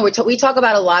 we talk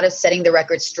about a lot of setting the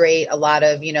record straight, a lot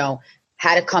of,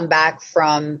 how to come back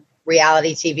from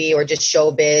reality TV or just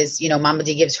showbiz. Mama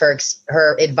D gives her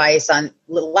advice on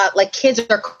like kids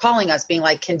are calling us being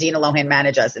like, can Dina Lohan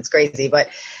manage us? It's crazy, but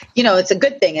it's a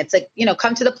good thing. It's like,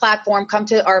 come to the platform, come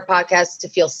to our podcast to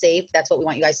feel safe. That's what we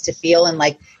want you guys to feel. And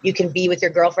like, you can be with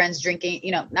your girlfriends drinking,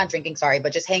 not drinking, sorry,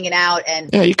 but just hanging out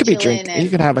and you could be drinking.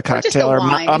 You could have a cocktail or a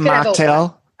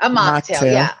mocktail. A mocktail.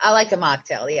 Yeah. I like a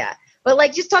mocktail. Yeah. But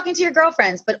like just talking to your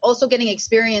girlfriends, but also getting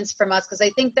experience from us. Cause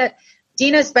I think that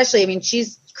Dina, especially,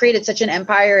 she's created such an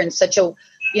empire and such a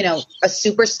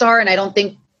superstar. And I don't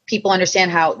think people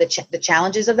understand how the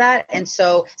challenges of that. And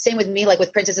so same with me, like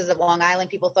with Princesses of Long Island,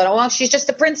 people thought, oh, well, she's just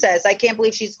a princess. I can't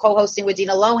believe she's co-hosting with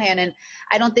Dina Lohan. And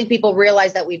I don't think people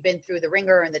realize that we've been through the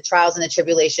ringer and the trials and the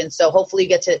tribulations. So hopefully you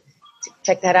get to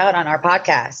check that out on our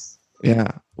podcast.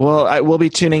 Yeah. Well, I will be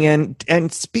tuning in.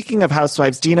 And speaking of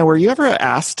Housewives, Dina, were you ever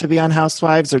asked to be on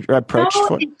Housewives or approached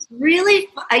for it? It's really,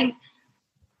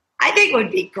 I think it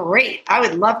would be great. I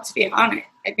would love to be on it.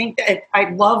 I think that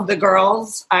I love the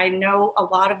girls. I know a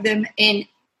lot of them in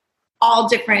all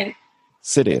different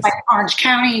cities. Like Orange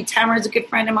County. Tamara's a good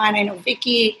friend of mine. I know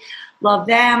Vicky. Love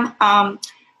them.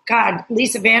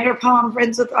 Lisa Vanderpump,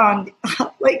 friends with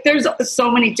like there's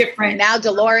so many different. Now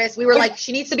Dolores, we were like,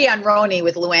 she needs to be on Roni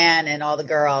with Luann and all the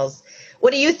girls.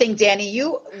 What do you think, Danny?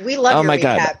 We love your recaps.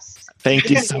 God.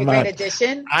 Thank you so much. Great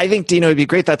addition. I think Dina would be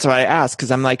great. That's why I asked, because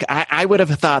I'm like, I would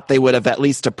have thought they would have at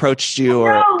least approached you.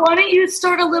 Or why don't you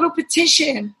start a little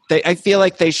petition? I feel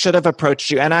like they should have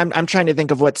approached you. And I'm trying to think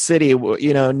of what city.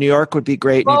 New York would be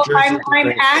great. Well, New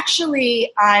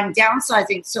Jersey I'm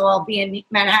downsizing, so I'll be in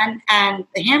Manhattan and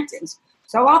the Hamptons.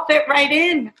 So I'll fit right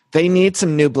in. They need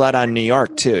some new blood on New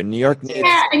York too. New York needs.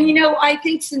 Yeah, and I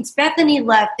think since Bethany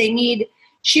left, they need.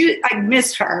 I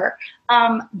miss her,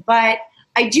 but.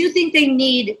 I do think they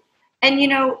need, and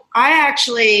I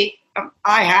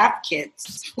have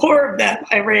kids, 4 of them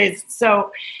I raised.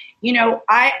 So, I'm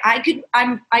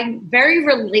very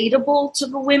relatable to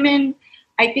the women.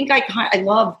 I think I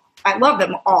love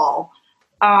them all.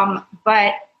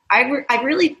 But I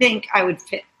really think I'd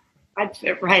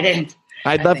fit right in.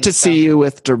 I'd love to see you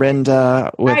with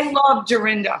Dorinda. I love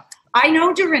Dorinda. I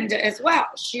know Dorinda as well.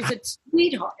 She's a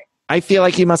sweetheart. I feel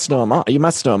like you must know them all. You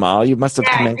must know them all. You must have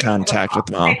come in contact with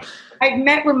them all. I've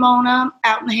met Ramona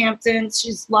out in the Hamptons.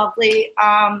 She's lovely.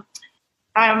 I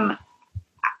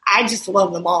just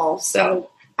love them all. So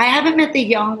I haven't met the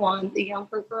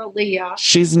younger girl, Leah.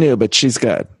 She's new, but she's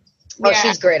good. Oh,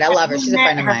 she's great. I love her. She's a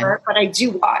friend of mine. But I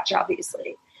do watch,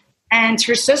 obviously. And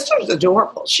her sister's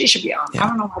adorable. She should be on. Yeah. I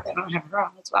don't know why they don't have her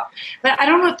on as well. But I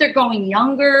don't know if they're going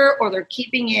younger or they're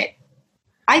keeping it.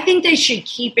 I think they should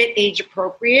keep it age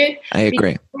appropriate. I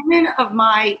agree. Women of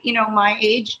my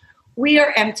age, we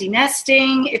are empty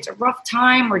nesting. It's a rough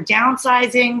time. We're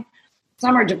downsizing.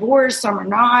 Some are divorced, some are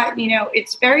not.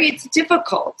 It's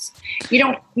difficult. You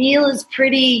don't feel as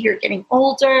pretty. You're getting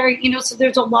older. So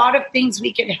there's a lot of things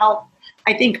we can help,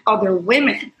 I think, other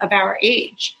women of our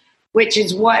age, which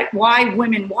is why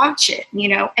women watch it,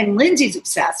 And Lindsay's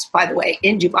obsessed, by the way,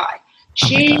 in Dubai.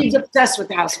 She's obsessed with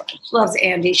the Housewives. She loves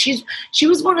Andy. She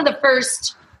was one of the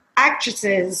first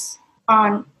actresses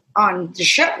on the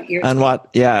show. On what?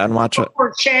 Yeah, on Watch It.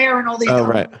 Or Cher and all these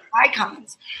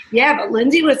icons. Yeah, but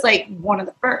Lindsay was like one of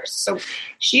the first. So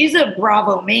she's a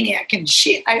Bravo maniac. And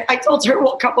I told her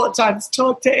a couple of times,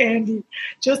 talk to Andy.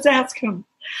 Just ask him.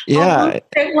 Yeah.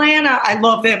 Atlanta, I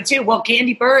love them too. Well,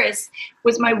 Candy Burris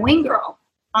was my wing girl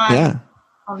on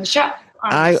the show.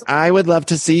 I would love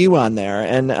to see you on there.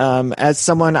 And as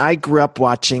someone, I grew up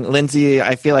watching Lindsay,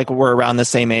 I feel like we're around the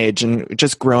same age, and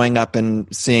just growing up and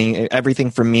seeing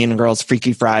everything from Mean Girls,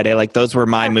 Freaky Friday, like those were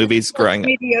my movies growing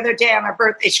up. The other day on her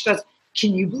birthday, she goes,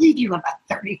 "Can you believe you have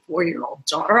a 34-year-old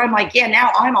daughter?" I'm like, "Yeah,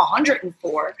 now I'm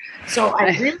 104. So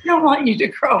I really don't want you to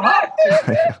grow up."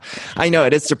 I know,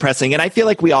 it is depressing. And I feel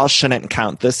like we all shouldn't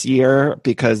count this year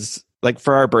because, like,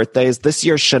 for our birthdays, this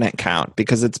year shouldn't count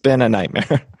because it's been a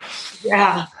nightmare.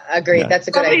 Yeah. Agreed. Yeah. That's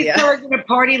a good idea. We're going to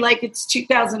party like it's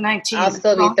 2019. I'll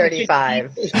still be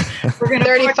 35. We're going to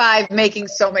 35, making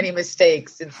so many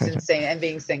mistakes. It's insane. And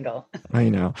being single. I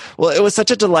know. Well, it was such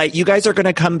a delight. You guys are going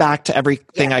to come back to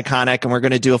Everything Iconic, and we're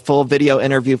going to do a full video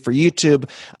interview for YouTube.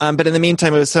 But in the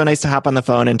meantime, it was so nice to hop on the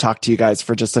phone and talk to you guys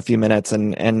for just a few minutes.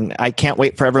 And I can't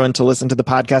wait for everyone to listen to the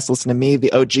podcast, listen to me,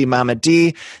 the OG Mama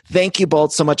D. Thank you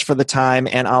both so much for the time,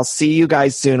 and I'll see you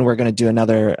guys soon. We're going to do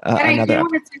another. I do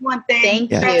want to say one thing.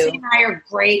 Thank you. Betsy and I are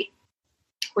great.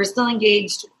 We're still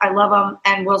engaged. I love them,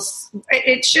 and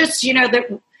it's just,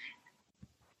 that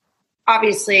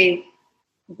obviously,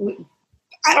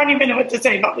 I don't even know what to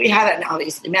say, but we haven't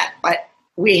obviously met, but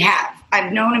we have.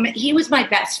 I've known him. He was my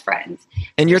best friend.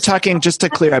 And you're talking, just to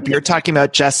clear up, you're talking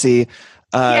about Jesse.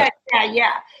 Yeah.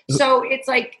 So it's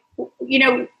like,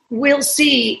 we'll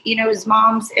see, his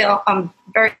mom's ill. I'm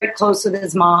very close with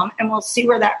his mom, and we'll see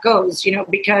where that goes,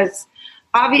 because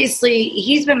obviously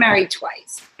he's been married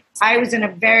twice. I was in a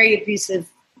very abusive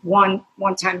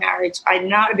one-time marriage. I'm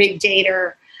not a big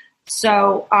dater.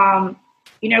 So,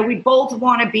 we both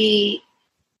want to be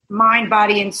mind,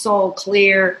 body, and soul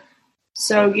clear.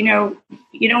 So, you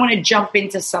don't want to jump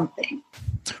into something.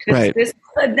 Right.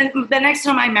 The next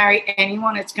time I marry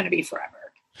anyone, it's going to be forever.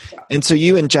 So. And so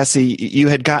you and Jesse, you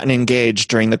had gotten engaged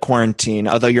during the quarantine,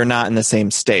 although you're not in the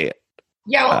same state.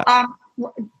 Yeah.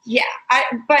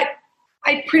 But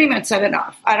I pretty much said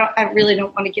enough. I really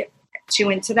don't want to get too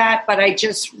into that, but I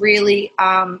just really,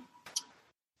 I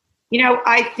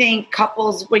think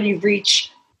couples, when you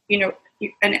reach,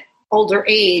 an older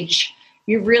age,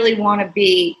 you really want to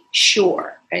be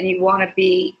sure, and you want to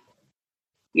be,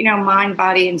 mind,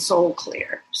 body, and soul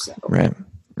clear. So. Right.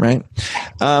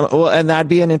 Well, and that'd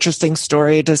be an interesting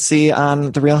story to see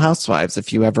on The Real Housewives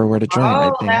if you ever were to join.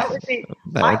 Oh, that would be.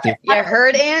 You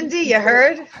heard, Andy? You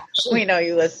heard? We know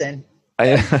you listen.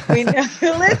 We know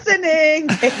you're listening.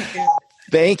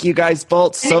 Thank you guys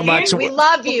both so much. We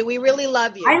love you. We really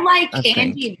love you. I like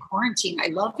Andy in quarantine. I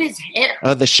love his hair.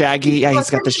 Oh, the shaggy. Yeah, he's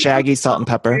got the shaggy salt and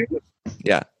pepper.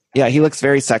 Yeah. Yeah, he looks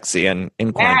very sexy in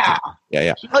quarantine.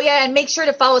 Yeah. Oh, yeah, and make sure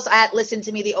to follow us at Listen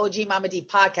to Me, the OG Mama D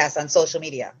podcast on social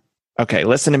media. Okay,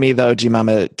 Listen to Me, the OG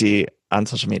Mama D on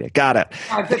social media. Got it.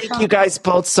 Thank you guys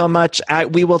both so much.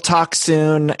 We will talk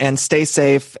soon, and stay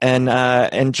safe, and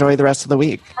enjoy the rest of the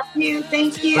week. Love you.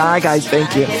 Thank you. Bye, guys.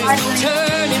 Thank you.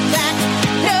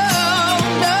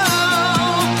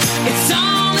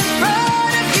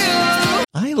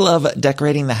 I love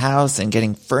decorating the house and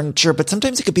getting furniture, but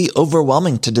sometimes it could be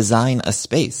overwhelming to design a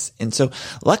space. And so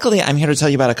luckily, I'm here to tell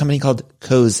you about a company called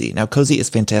Cozy. Now, Cozy is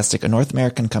fantastic, a North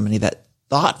American company that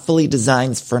thoughtfully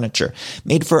designs furniture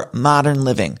made for modern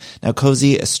living. Now,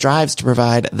 Cozy strives to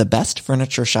provide the best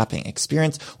furniture shopping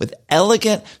experience with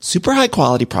elegant, super high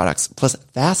quality products, plus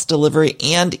fast delivery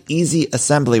and easy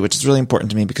assembly, which is really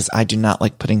important to me because I do not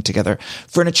like putting together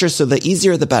furniture. So the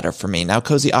easier, the better for me. Now,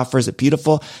 Cozy offers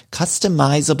beautiful,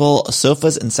 customizable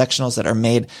sofas and sectionals that are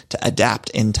made to adapt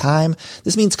in time.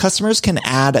 This means customers can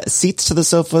add seats to the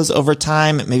sofas over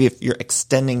time. Maybe if you're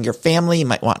extending your family, you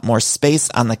might want more space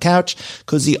on the couch.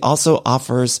 Cozy also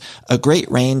offers a great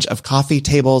range of coffee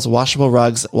tables, washable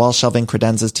rugs, wall shelving,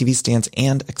 credenzas, TV stands,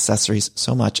 and accessories.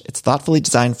 So much. It's thoughtfully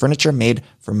designed furniture made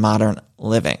for modern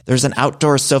living. There's an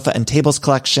outdoor sofa and tables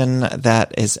collection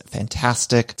that is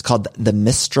fantastic. It's called the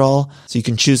Mistral. So you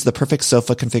can choose the perfect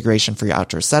sofa configuration for your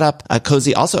outdoor setup.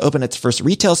 Cozy also opened its first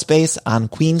retail space on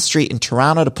Queen Street in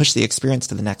Toronto to push the experience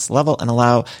to the next level and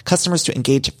allow customers to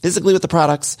engage physically with the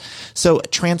products. So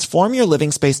transform your living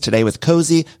space today with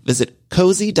Cozy. Visit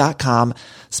cozy.com,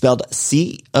 spelled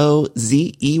COZEY,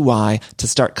 to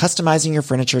start customizing your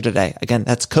furniture today. Again,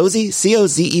 that's Cozy,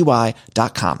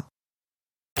 COZEY.com.